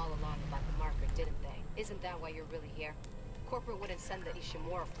knew all along about the marker, didn't they? Isn't that why you're really here? Corporate wouldn't send the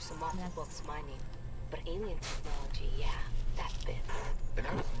Ishimura for some off-the-books mining. But alien technology, yeah, that fits. And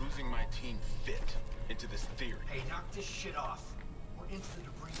I was losing my team fit into this theory. Hey, knock this shit off. We're into the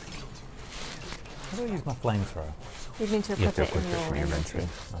debris field. How do I use my flamethrower? You need to You have put to it in equip it from your your inventory.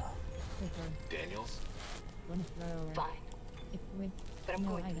 Daniels? Fine. But I'm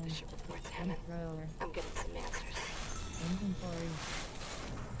going through the ship reports, Hammond. I'm getting some answers.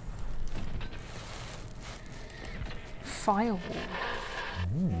 Firewall.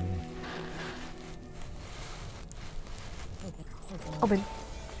 Open.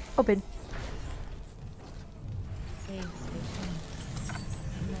 Open.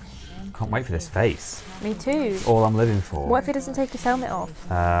 Can't wait for this face. Me too. All I'm living for. What if he doesn't take his helmet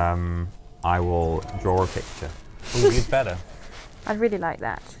off? I will draw a picture. Ooh, you'd better. I'd really like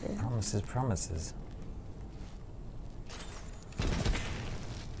that, actually. Promises, promises.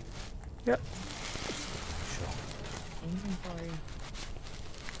 Yep. Sure.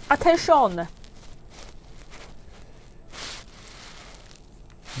 Attention!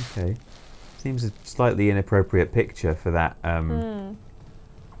 Okay. Seems a slightly inappropriate picture for that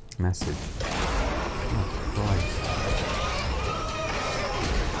message. Oh, Christ.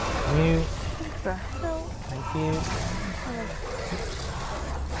 What the hell? Thank you.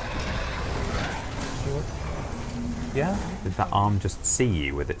 Yeah? Did that arm just see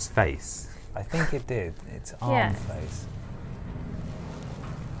you with its face? I think it did. Its arm face.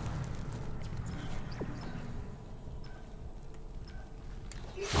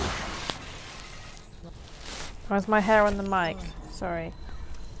 Where's my hair on the mic? Sorry.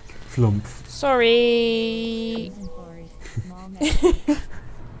 Flump. Sorry.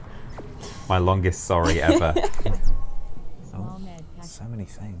 My longest sorry ever. So many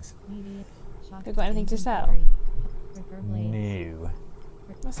things. You got anything to sell? No.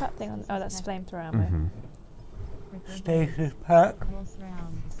 What's that thing on? Oh, that's flamethrower ammo. Stasis pack.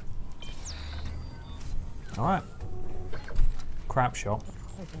 Alright. Crap shop.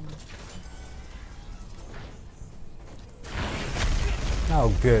 Oh,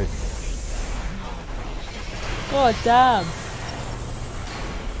 good. God damn.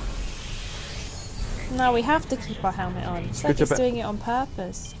 No, we have to keep our helmet on. It's like it's doing it on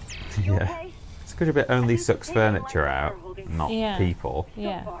purpose. Yeah. Screwdriver only sucks furniture out, not people.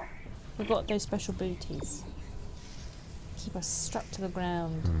 Yeah. We've got those special booties. Keep us strapped to the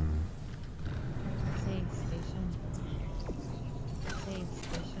ground. Save station. Save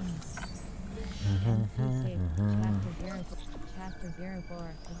station. Chapter 04.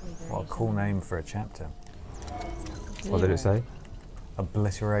 What a cool name for a chapter. What did it say?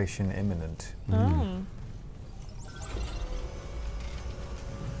 Obliteration imminent. Oh.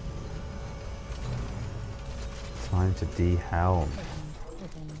 Time to de-helm.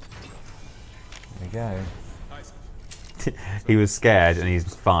 There we go. He was scared and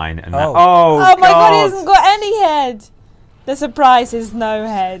he's fine. And oh. Oh my god, he hasn't got any head! The surprise is no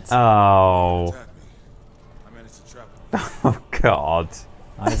head. Oh. Oh god.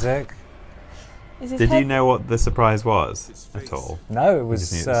 Isaac? Did you know what the surprise was at all? No, it was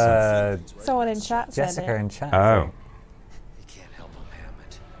someone in chat said Jessica it. in chat. Oh.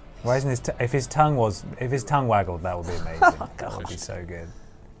 Why isn't his if his tongue waggled, that would be amazing. That would be so good.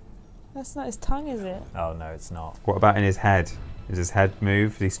 That's not his tongue, is it? Oh no, it's not. What about in his head? Does his head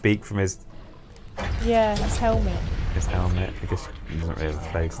move? Does he speak from his? Yeah, his helmet. His helmet. I guess he doesn't really have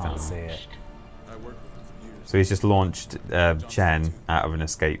a face. Can't see it. So he's just launched Chen out of an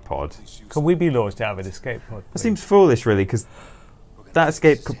escape pod. Could we be launched out of an escape pod? That seems foolish, really, because that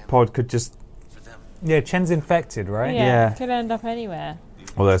escape pod could just. Yeah, Chen's infected, right? Yeah, could end up anywhere.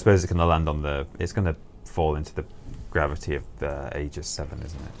 Although I suppose it's going to land on the. It's going to fall into the gravity of the Aegis 7,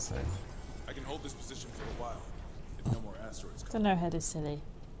 isn't it? So. I can hold this position for a while. If no more asteroids come. The no head is silly.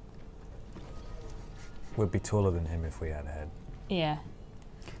 We'd be taller than him if we had a head. Yeah.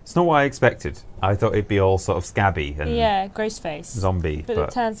 It's not what I expected. I thought it'd be all sort of scabby and gross face. Zombie. But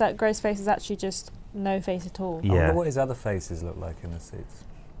it turns out gross face is actually just no face at all. Yeah. I wonder what his other faces look like in the suits.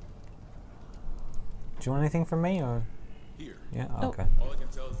 Do you want anything from me or? Here. Yeah. Oh, okay. All I can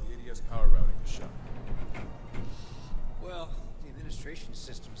tell is the ADS power routing is shut. Well, the administration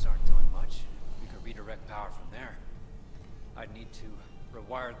systems aren't doing much. We could redirect power from there. I'd need to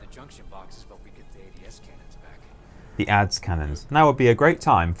rewire the junction boxes, but we get the ADS cannons back. The ads cannons. Now would be a great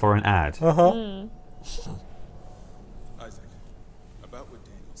time for an ad. Isaac, about what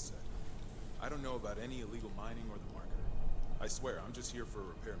Daniel said. I don't know about any illegal mining or the marker. I swear, I'm just here for a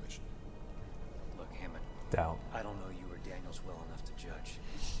repair mission. Look, Hammond. Doubt. I don't know you or Daniels well enough to judge,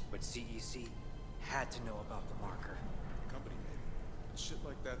 but CEC had to know about the marker. The company maybe. Shit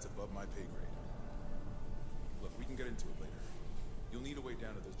like that's above my pay grade. Look, we can get into it later. You'll need a way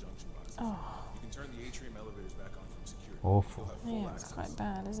down to those junction boxes. You can turn the atrium elevators back on from security. Awful. Yeah, it's quite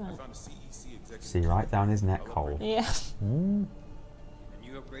bad, isn't it? I found a CEC executive. See right down his neck hole. Yeah. And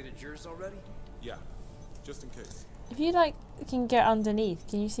you upgraded yours already? Yeah, just in case. If you can get underneath,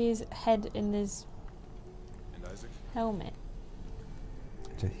 can you see his head in his helmet?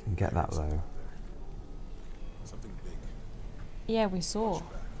 You can get that low. Something big. Yeah, we saw.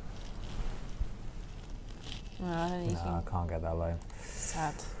 No, I don't think I can't get that low.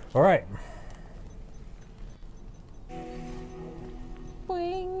 Sad. All right.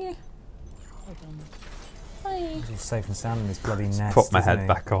 Boing. Hi. He's safe and sound in this bloody nest. Put my isn't head he?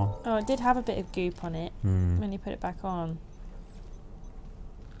 back on. Oh, it did have a bit of goop on it when you put it back on.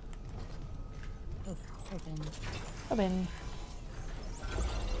 Open.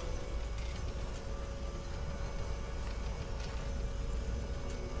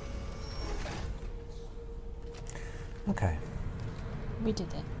 Okay. We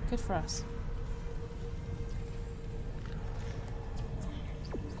did it. Good for us.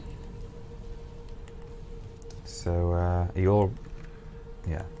 So, are you all...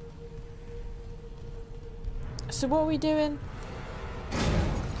 Yeah. So what are we doing?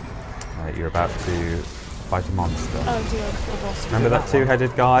 You're about to fight a monster. Oh, dear, the boss. Remember that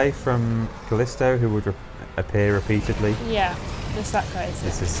two-headed guy from Callisto who would appear repeatedly? Yeah, just that guy.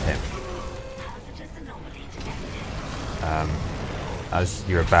 This is him. As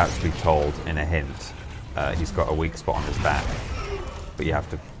you're about to be told in a hint, he's got a weak spot on his back, but you have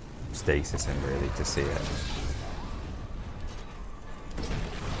to stasis him really to see it.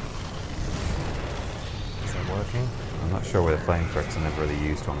 Is that working? I'm not sure where the flame crux, I never really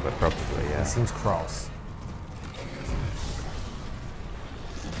used one, but probably, yeah. It seems cross.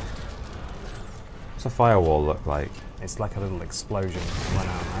 What's a firewall look like? It's like a little explosion went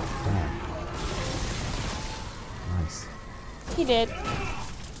out of that. Nice. He did.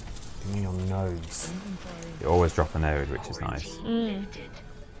 Give me your nodes. You always drop a node, which is nice.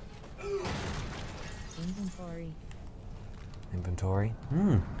 Inventory.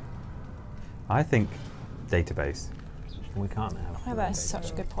 I think database. We can't have. Oh, that is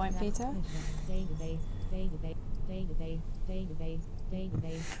such a good point, Peter.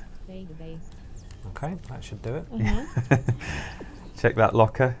 Okay, that should do it. Check that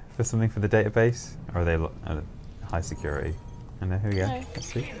locker for something for the database. Or are they high security? I know who, yeah. No. Let's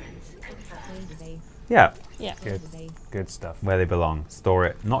see. Yeah. Yeah. Good stuff. Where they belong. Store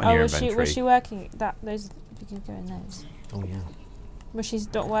it, not in your inventory. Was she working? Those. You can go in those. Oh yeah. Well, she's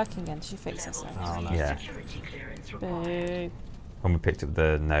not working again. Did she fix herself? Oh no. Yeah. Boo. When we picked up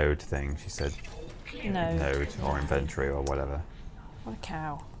the node thing, she said No. node or inventory or whatever. What a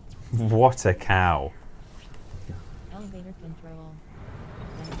cow. What a cow. Elevator control.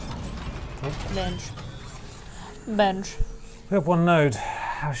 Bench. We have one node.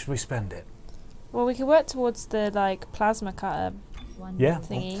 How should we spend it? Well, we could work towards the plasma cutter Yeah.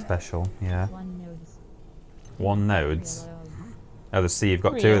 thingy. Special, yeah. One nodes. 1 nodes. Oh, see, you've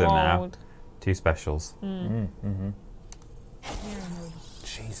got 2 of them now. Reload. 2 specials.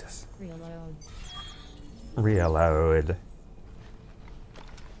 Jesus. Reload. Reload.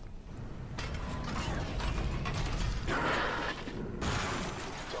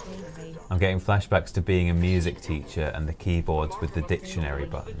 I'm getting flashbacks to being a music teacher and the keyboards with the dictionary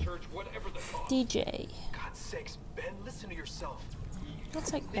button. DJ. God's sakes, Ben, listen to yourself.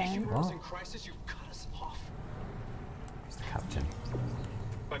 What's like Ben? Heroes in crisis, you cut us off. He's the captain.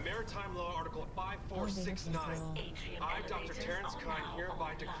 By Maritime Law Article 5469, I, Dr. Terrence Kine,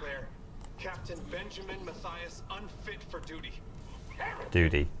 hereby declare Captain Benjamin Matthias unfit for duty.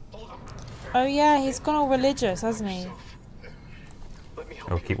 Duty. Oh yeah, he's gone all religious, hasn't he?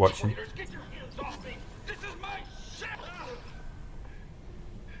 Oh, keep watching.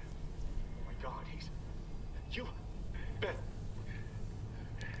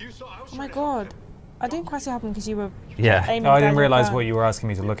 Oh my god. I didn't quite see what happened because you were Yeah. aiming Oh, I down didn't your realise gun. what you were asking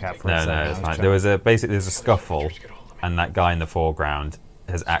me to look at for a No, second. no, it's fine. There was basically there's a scuffle, and that guy in the foreground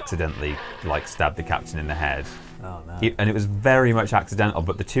has accidentally stabbed the captain in the head. Oh no. And it was very much accidental,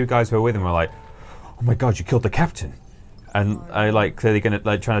 but the 2 guys who were with him were like, "Oh my god, you killed the captain!" And I clearly gonna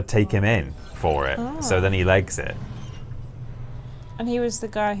trying to take him in for it. So then he legs it. And he was the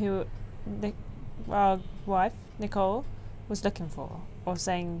guy who our wife, Nicole, was looking for. Or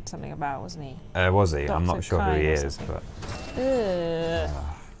saying something about, wasn't he? Was he? I'm not Dr. sure who he Kine or is, something. but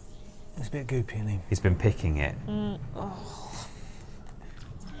It's a bit goopy, isn't he? he's been picking it. Oh.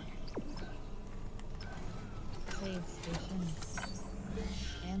 Save station.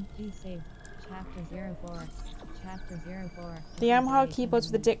 MP save. Chapter 04. Chapter 04. The Yamaha keyboards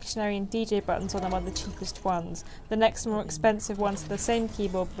with the dictionary and DJ buttons on them are the cheapest ones. The next more expensive ones are the same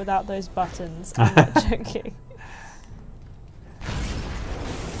keyboard without those buttons. I'm not joking.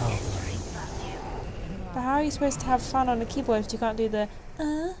 But how are you supposed to have fun on a keyboard if you can't do the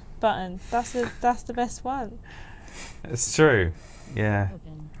button? That's the best one. It's true. Yeah.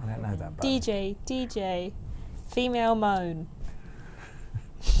 I don't know that button. DJ, female moan.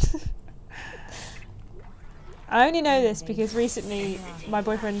 I only know this because recently my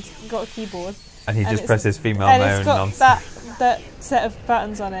boyfriend got a keyboard. And he just presses female and moan it's got nonsense. that set of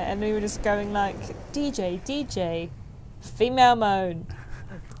buttons on it, and we were just going like DJ, female moan.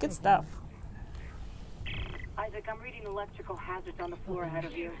 Good stuff. Isaac, I'm reading electrical hazards on the floor ahead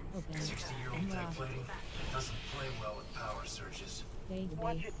of you. 60-year-old tech lady doesn't play well with power surges.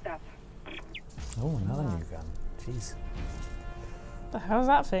 Watch your step. Oh, another new gun. Jeez. The hell's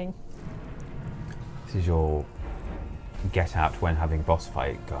that thing? This is your get out when having boss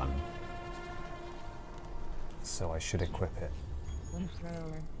fight gun. So I should equip it.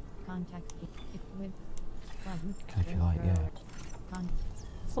 Flamethrower. Contact with. If you like, yeah.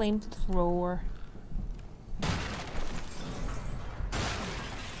 Flamethrower.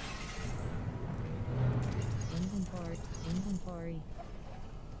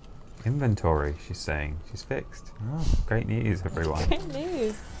 Inventory, she's saying. She's fixed. Oh. Great news, everyone. Great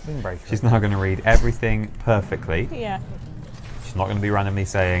news. She's now going to read everything perfectly. Yeah. She's not going to be randomly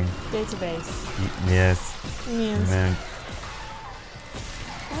saying... Database. Yes. Yes. No.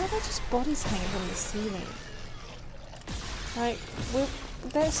 Why are there just bodies hanging from the ceiling? Like,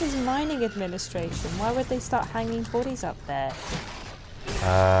 this is mining administration. Why would they start hanging bodies up there?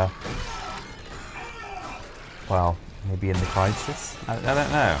 Well, maybe in the crisis? I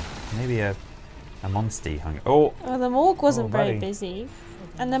don't know. Maybe a monster hung... Oh! Well, the morgue wasn't very buddy. busy.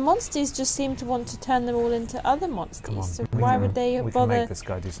 And the monsters just seem to want to turn them all into other monsters. So why would they we bother... can make this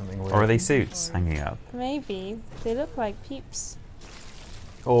guy do something weird. Or are they suits hanging up? Maybe. They look like peeps.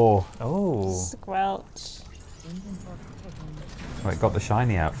 Oh. Oh. Squelch. Well, it got the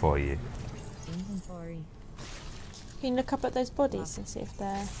shiny out for you. You can look up at those bodies and see if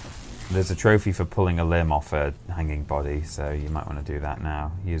they're... There's a trophy for pulling a limb off a hanging body, so you might want to do that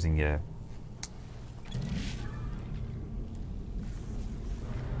now, using your...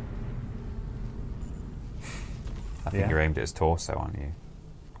 I think you're aimed at his torso, aren't you?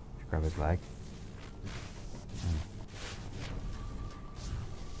 Grab his leg.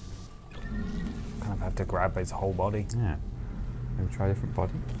 Kind of have to grab his whole body. Yeah. Maybe try a different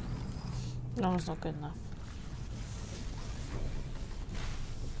body. No, it's not good enough.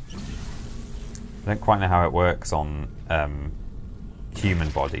 I don't quite know how it works on human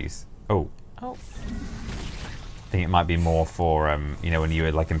bodies. Oh. Oh. I think it might be more for, you know, when you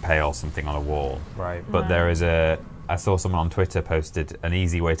would like impale something on a wall. Right. But there is I saw someone on Twitter posted an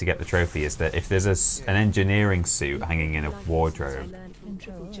easy way to get the trophy is that if there's an engineering suit hanging in a wardrobe. I learned from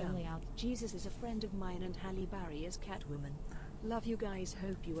TripleJump. Jesus is a friend of mine and Halle Berry is Catwoman. Love you guys,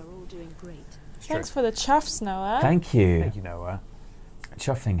 hope you are all doing great. Thanks for the chuffs, Noah. Thank you. Thank you, Noah.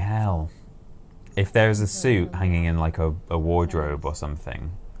 Chuffing hell. If there's a suit hanging in like a wardrobe or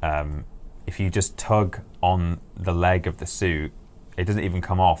something, if you just tug on the leg of the suit, it doesn't even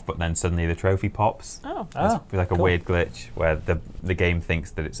come off, but then suddenly the trophy pops. Oh. It's like a cool. weird glitch where the game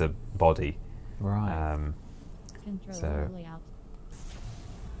thinks that it's a body. Right. So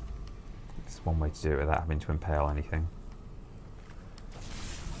it's one way to do it without having to impale anything.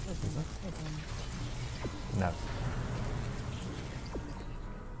 No.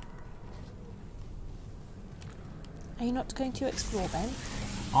 Are you not going to explore then?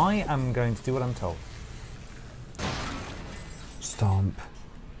 I am going to do what I'm told. Stomp.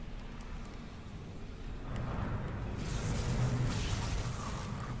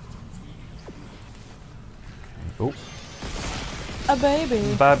 Oh. A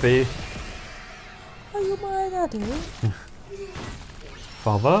baby. Baby. Are you my daddy?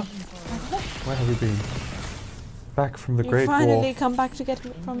 Father? Where have you been? Back from the Great You finally War. come back to get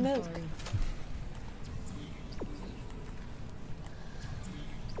from milk.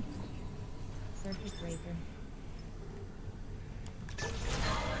 Circuit breaker.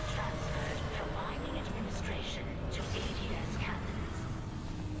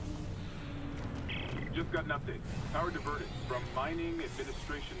 Just got an update. Power diverted from Mining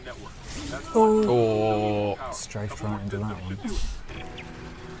Administration Network. That's Oh. Straight right into that one.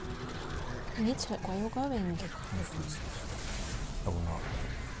 You need to look where you're going. I will not.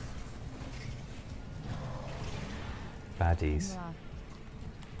 Baddies.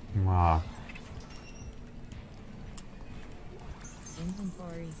 Mwah.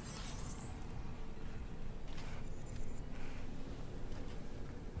 Inventory.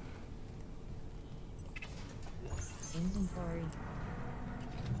 Inventory.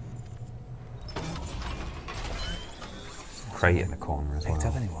 Crate in the corner as well. Picked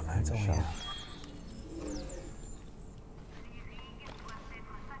up anyone, no? On the shelf.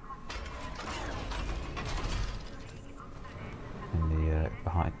 In the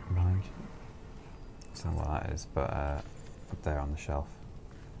behind you. I don't know what that is, but up there on the shelf,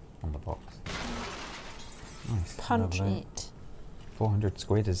 on the box. Nice. Punch Lovely. it. 400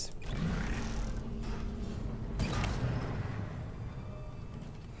 squid is.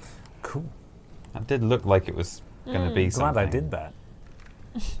 Cool. That did look like it was going to be something. Glad I did that.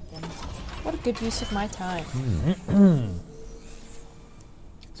 What a good use of my time.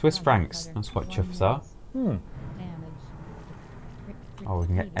 Swiss francs, that's what chuffs are. Oh, we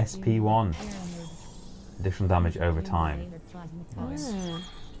can get SP1. Additional damage over time. Nice.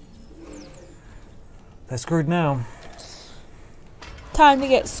 They're screwed now. Time to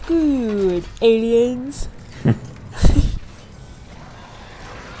get screwed, aliens.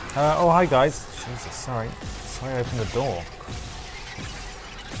 Oh, hi guys. Jesus, sorry. Sorry I opened the door.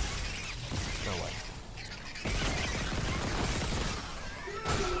 Go away.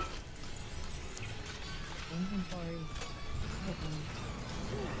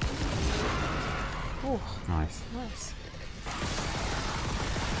 Ooh, Nice. nice.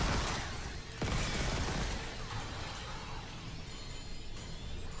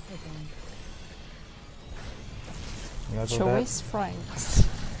 You guys all Choice Franks.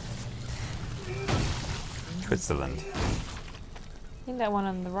 Switzerland. I think that one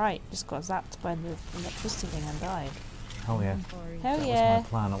on the right just got zapped by the electricity thing and died. dead? Hell yeah. Hell That yeah. was my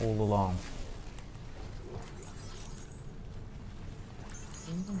plan all along.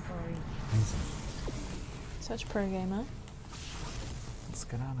 Inventory. Such pro gamer. Let's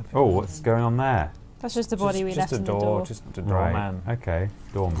get out of here. Oh, what's going on there? That's just the body we left just a in the door, door. just a doorman. Okay.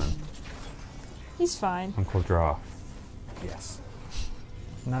 Doorman. He's fine. Uncle Giraffe. Yes.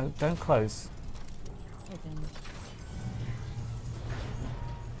 No, don't close. Open.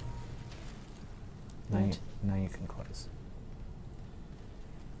 Now you can close.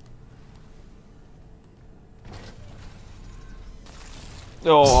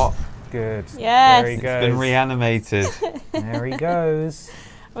 Oh, Good. Yes. There he it's goes. been reanimated. There he goes.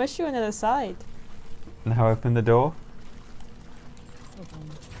 I wish you were on the other side. Now open the door. Open.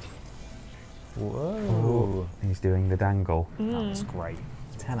 Whoa. He's doing the dangle. That was great.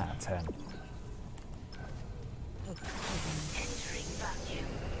 10 out of 10. Entering vacuum.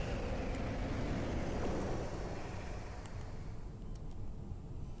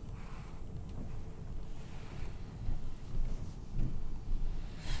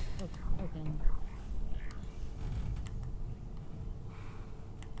 Open.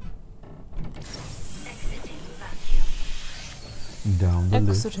 Exiting vacuum. Down the loop.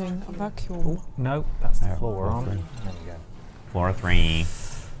 Exiting a vacuum. No, that's the No, floor we're on. floor There we go. Floor 3.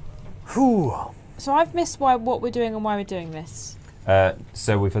 Whew. So I've missed what we're doing and why we're doing this.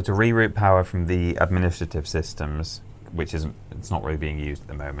 So we've had to reroute power from the administrative systems, which isn't, it's not really being used at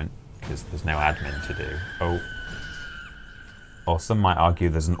the moment because there's no admin to do. Oh. Or some might argue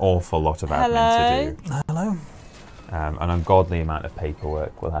there's an awful lot of admin to do. Hello. An ungodly amount of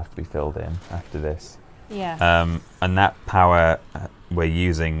paperwork will have to be filled in after this. Yeah. And that power we're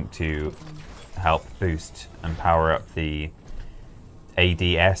using to help boost and power up the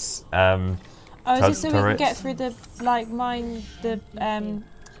ADS Oh, is it so we can turrets. get through the Chapter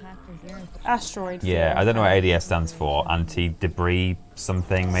 0. asteroid? Yeah, field? I don't know what ADS stands for. Anti-debris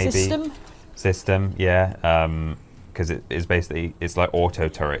something maybe. System? Yeah. Because it is basically, it's like auto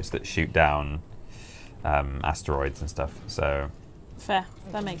turrets that shoot down asteroids and stuff. So Fair.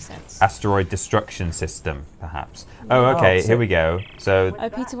 That makes sense. asteroid destruction system, perhaps. Oh, okay. Here we go. So Oh,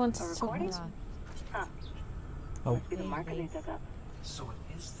 Peter wanted to talk. Huh. Oh. Must be the marker they took up. So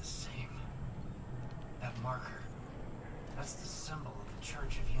it is the same. That marker. That's the symbol of the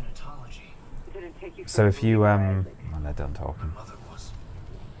Church of Unitology. It didn't take you so far if to you believe Isaac. when they're done talking. Mother was.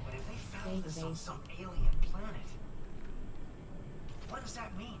 But if they found this on Database. some alien planet, what does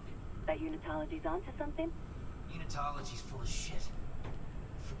that mean? That Unitology's onto something? Unitology's full of shit.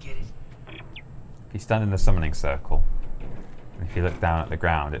 Forget it. If you stand in the summoning circle, and if you look down at the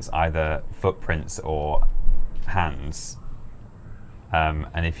ground, it's either footprints or hands.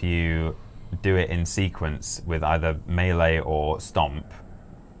 And if you do it in sequence with either melee or stomp,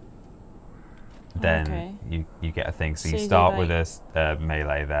 then Okay. you get a thing. So So you you do start like- with a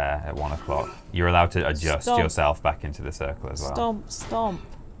melee there at 1 o'clock. You're allowed to adjust Stomp. yourself back into the circle as well. Stomp, stomp.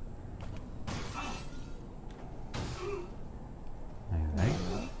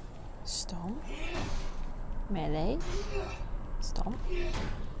 Melee. Stomp. Melee. Stomp.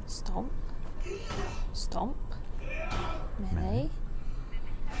 Stomp. Stomp. Melee.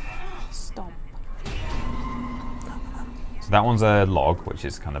 Stomp. So that one's a log, which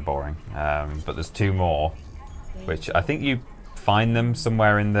is kind of boring. But there's 2 more, which I think you find them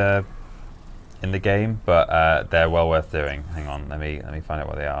somewhere in the game, but they're well worth doing. Hang on, let me find out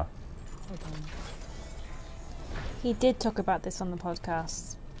what they are. Open. He did talk about this on the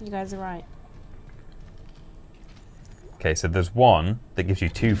podcast. You guys are right. Okay, so there's one that gives you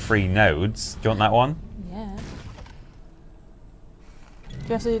 2 free nodes. Do you want that one? Yeah. Do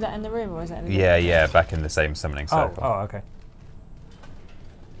you have to do that in the room or is that in the Yeah, yeah, back in the same summoning circle. Oh, okay.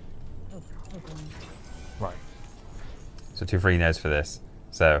 Open. Right. So 2 free nodes for this.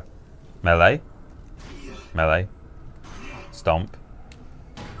 So melee, melee, stomp,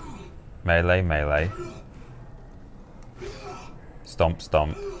 melee, melee, stomp,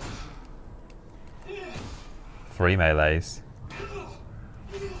 stomp, 3 melees,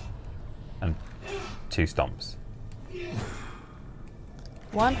 and 2 stomps.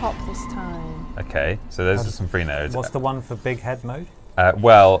 One hop this time. Okay, so those are some free nodes. What's the one for big head mode?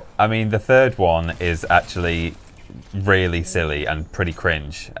 Well, I mean, the third one is actually really silly and pretty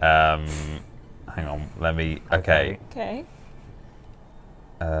cringe. Hang on, let me. Okay. Okay.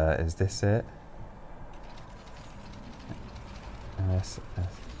 Is this it?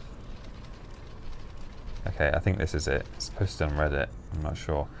 Okay, I think this is it. It's posted on Reddit. I'm not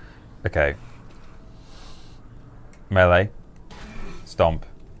sure. Okay. Melee. Stomp.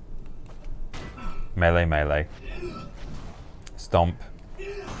 Melee, melee. Stomp.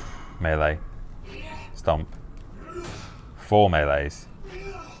 Melee. Stomp. 4 melees.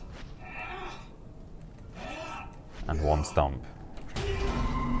 And 1 stomp.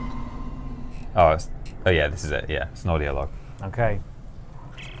 Oh, yeah, this is it. Yeah, it's an audio log. Okay.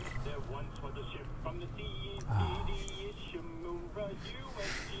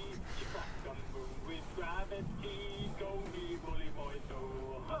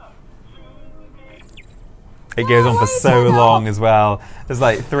 It goes on for so long as well. There's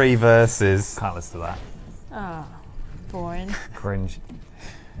like 3 verses. Can't listen to that. Oh, boring. Cringe.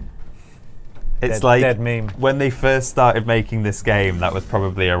 It's like dead meme. When they first started making this game, that was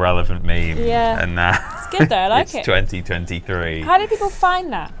probably a relevant meme. Yeah. And now It's good though, I like it's it. 2023. How did people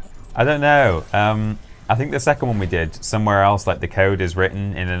find that? I don't know. I think the second one we did, somewhere else, like the code is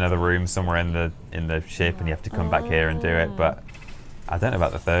written in another room somewhere in the ship, and you have to come back here and do it. But I don't know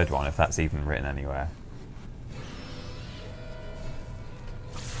about the third one, if that's even written anywhere.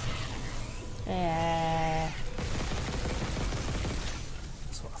 Yeah.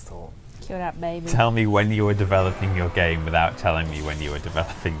 That's what I thought. Kill that baby. Tell me when you were developing your game without telling me when you were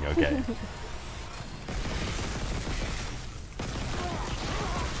developing your game.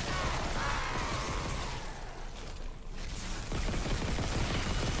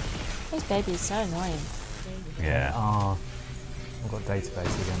 This baby is so annoying. Yeah. Oh, I've got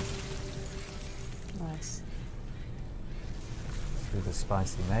database again. Nice. Through the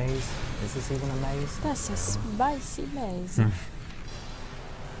spicy maze. Is this even a maze? That's a spicy maze. I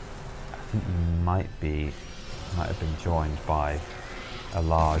think you might have been joined by a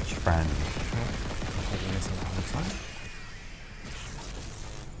large friend. I've been missing that all the time.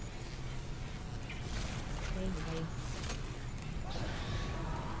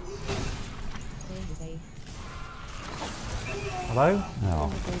 Hello?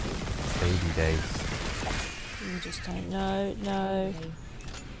 No. Baby days. You just don't know. No.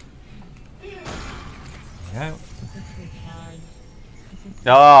 Yeah.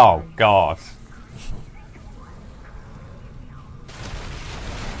 Oh God.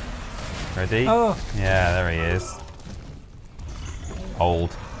 Ready? Oh. Yeah, there he is.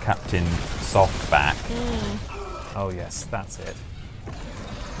 Old Captain Softback. Oh yes, that's it.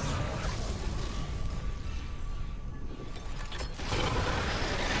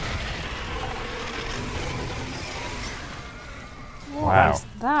 Wow. What's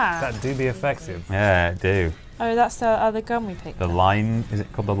that? That do be effective. Yeah, it do. Oh, that's the other gun we picked The up. line, is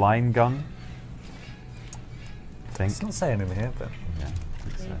it called the line gun? I think. It's not saying in here, but Yeah, I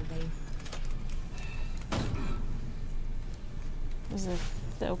think so. There's a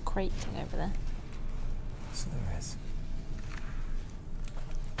little crate thing over there. so there is.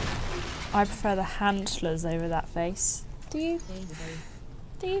 I prefer the handlers over that face. Do you?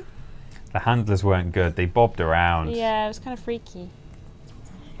 Do you? The handlers weren't good. They bobbed around. Yeah, it was kind of freaky.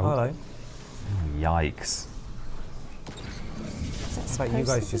 Oh, hello. Yikes. How about you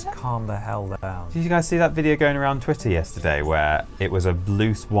guys just calm the hell down? Did you guys see that video going around Twitter yesterday where it was a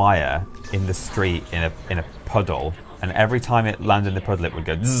loose wire in the street in a puddle, and every time it landed in the puddle it would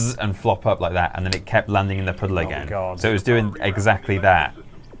go zzz and flop up like that, and then it kept landing in the puddle again. God. So it was doing exactly that.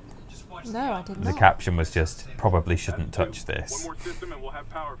 No, I did not. The caption was just, probably shouldn't touch this. One more system and we'll have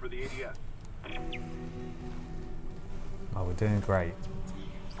power for the ADS. Oh, we're doing great.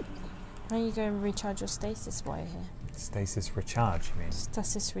 Why don't you go and recharge your stasis while you're here? Stasis recharge, you mean?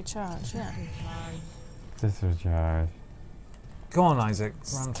 Stasis recharge, yeah. Go on, Isaac.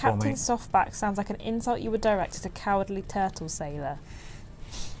 Run for Captain me. Softback sounds like an insult you would direct at a cowardly turtle sailor.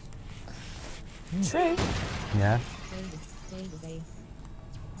 True. Yeah.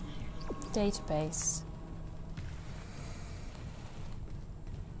 Database.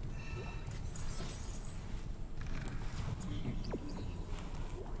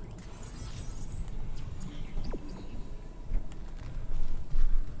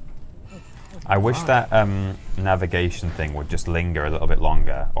 I wish that navigation thing would just linger a little bit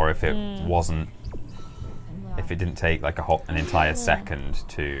longer, or if it wasn't, if it didn't take like an entire second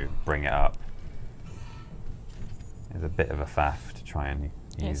to bring it up. It's a bit of a faff to try and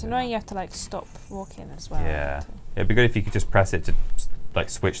Yeah, use it's it. annoying you have to like stop walking as well. Yeah, it'd be good if you could just press it to like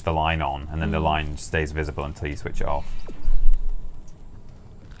switch the line on, and then the line stays visible until you switch it off.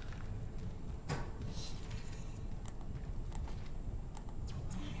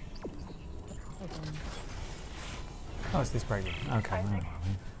 Oh, it's this breaking. Okay.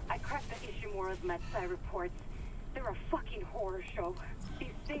 I cracked the Ishimura's Metsai reports. They're a fucking horror show. These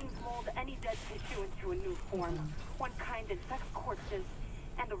things mold any dead tissue into a new form. One kind infects corpses,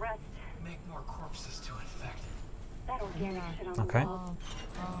 and the rest... Make more corpses to infect. That organic shit on the wall.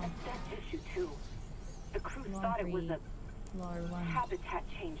 That's dead tissue, too. The crew thought it was a habitat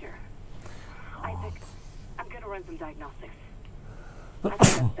changer. Isaac, I'm gonna run some diagnostics. I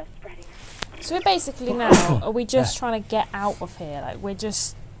think that's spreading. So we're basically now, are we just trying to get out of here? Like, we're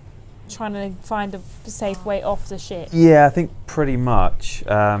just trying to find a safe way off the ship? Yeah, I think pretty much.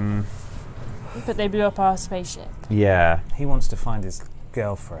 But they blew up our spaceship. Yeah. He wants to find his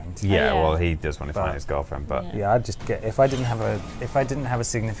girlfriend. Yeah, well, he does want to find his girlfriend, but yeah, I'd just get if I didn't have a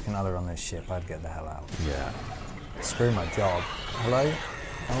significant other on this ship, I'd get the hell out. Yeah. Screw my job. Hello?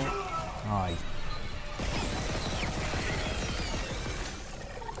 Oh, hi.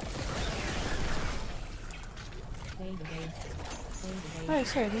 Oh,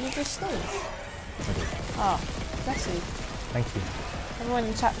 sorry, did you just sneeze? Oh, bless you. Thank you. Everyone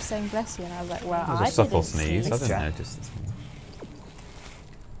in the chat was saying bless you, and I was like, well, it was I a subtle didn't sneeze. I sneeze. didn't know. Just.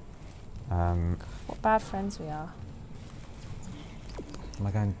 What bad friends we are. Am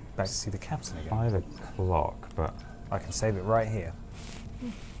I going back to see the captain again? 5 o'clock, but I can save it right here.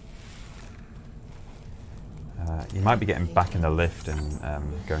 you might be getting back in the lift and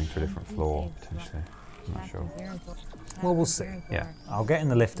going to a different floor potentially. I'm not sure. Well, we'll see. Yeah. I'll get in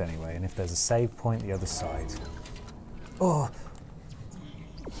the lift anyway, and if there's a save point the other side. Oh.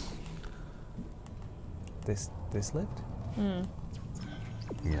 This lift? Hmm.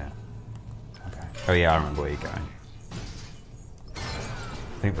 Yeah. Okay. Oh yeah, I remember where you're going.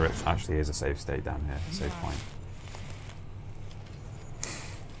 I think there actually is a save state down here, save point.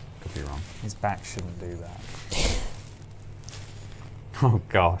 Could be wrong. His back shouldn't do that. Oh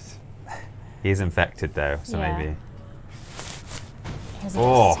god. He's infected though, so maybe. His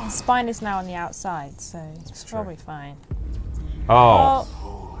spine is now on the outside, so it's probably fine.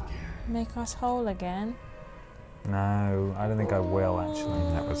 Oh. Make us whole again. No, I don't think I will actually.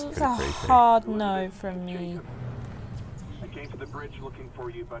 That was It's pretty a creepy. hard no from me. I came to the bridge looking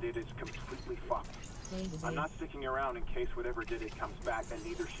for you, but it is completely fucked. I'm not sticking around in case whatever did it comes back, and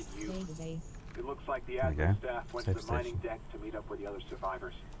neither should you. It looks like the admin staff went to the mining deck to meet up with the other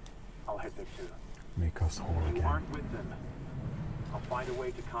survivors. I'll head there too. Make us whole If you again. aren't with them, I'll find a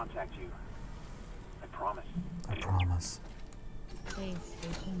way to contact you. I promise. I promise. Save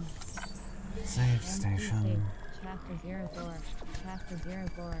station. Save station. Chapter 04. Chapter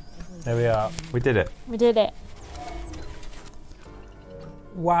 04. There we are. We did it. We did it.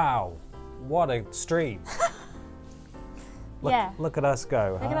 Wow. What a stream. Look at us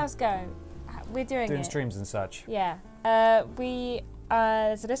go. Look at us go. We're doing streams and such. Yeah.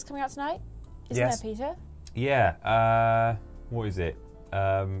 There's a list coming out tonight. Isn't there, Peter? Yeah. What is it?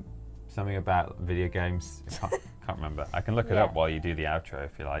 Something about video games. I can't remember. I can look it up while you do the outro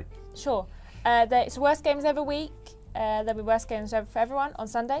if you like. Sure. It's worst games every week. There'll be worst games for everyone on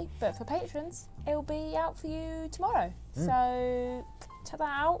Sunday, but for patrons, it will be out for you tomorrow. So check that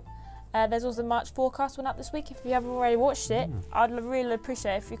out. There's also the March forecast one up this week. If you haven't already watched it, I'd really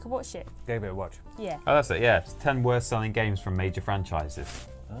appreciate it if you could watch it. Give it a watch. Yeah. Oh, that's it. Yeah, it's 10 worst selling games from major franchises.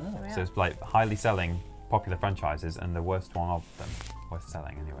 Oh. So it's like highly selling popular franchises, and the worst one of them, worst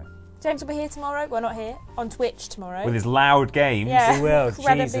selling anyway. James will be here tomorrow. Well, not here. On Twitch tomorrow. With his loud games. Yeah. He will.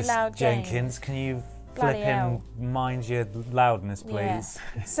 Incredibly Jesus, loud Jenkins, games. can you Bloody hell. mind your loudness, please?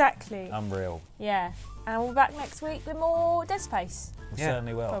 Yeah, exactly. Unreal. Yeah. And we'll be back next week with more Dead Space. We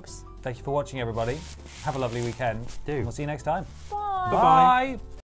certainly will. Probs. Thank you for watching, everybody. Have a lovely weekend. We'll see you next time. Bye. Bye.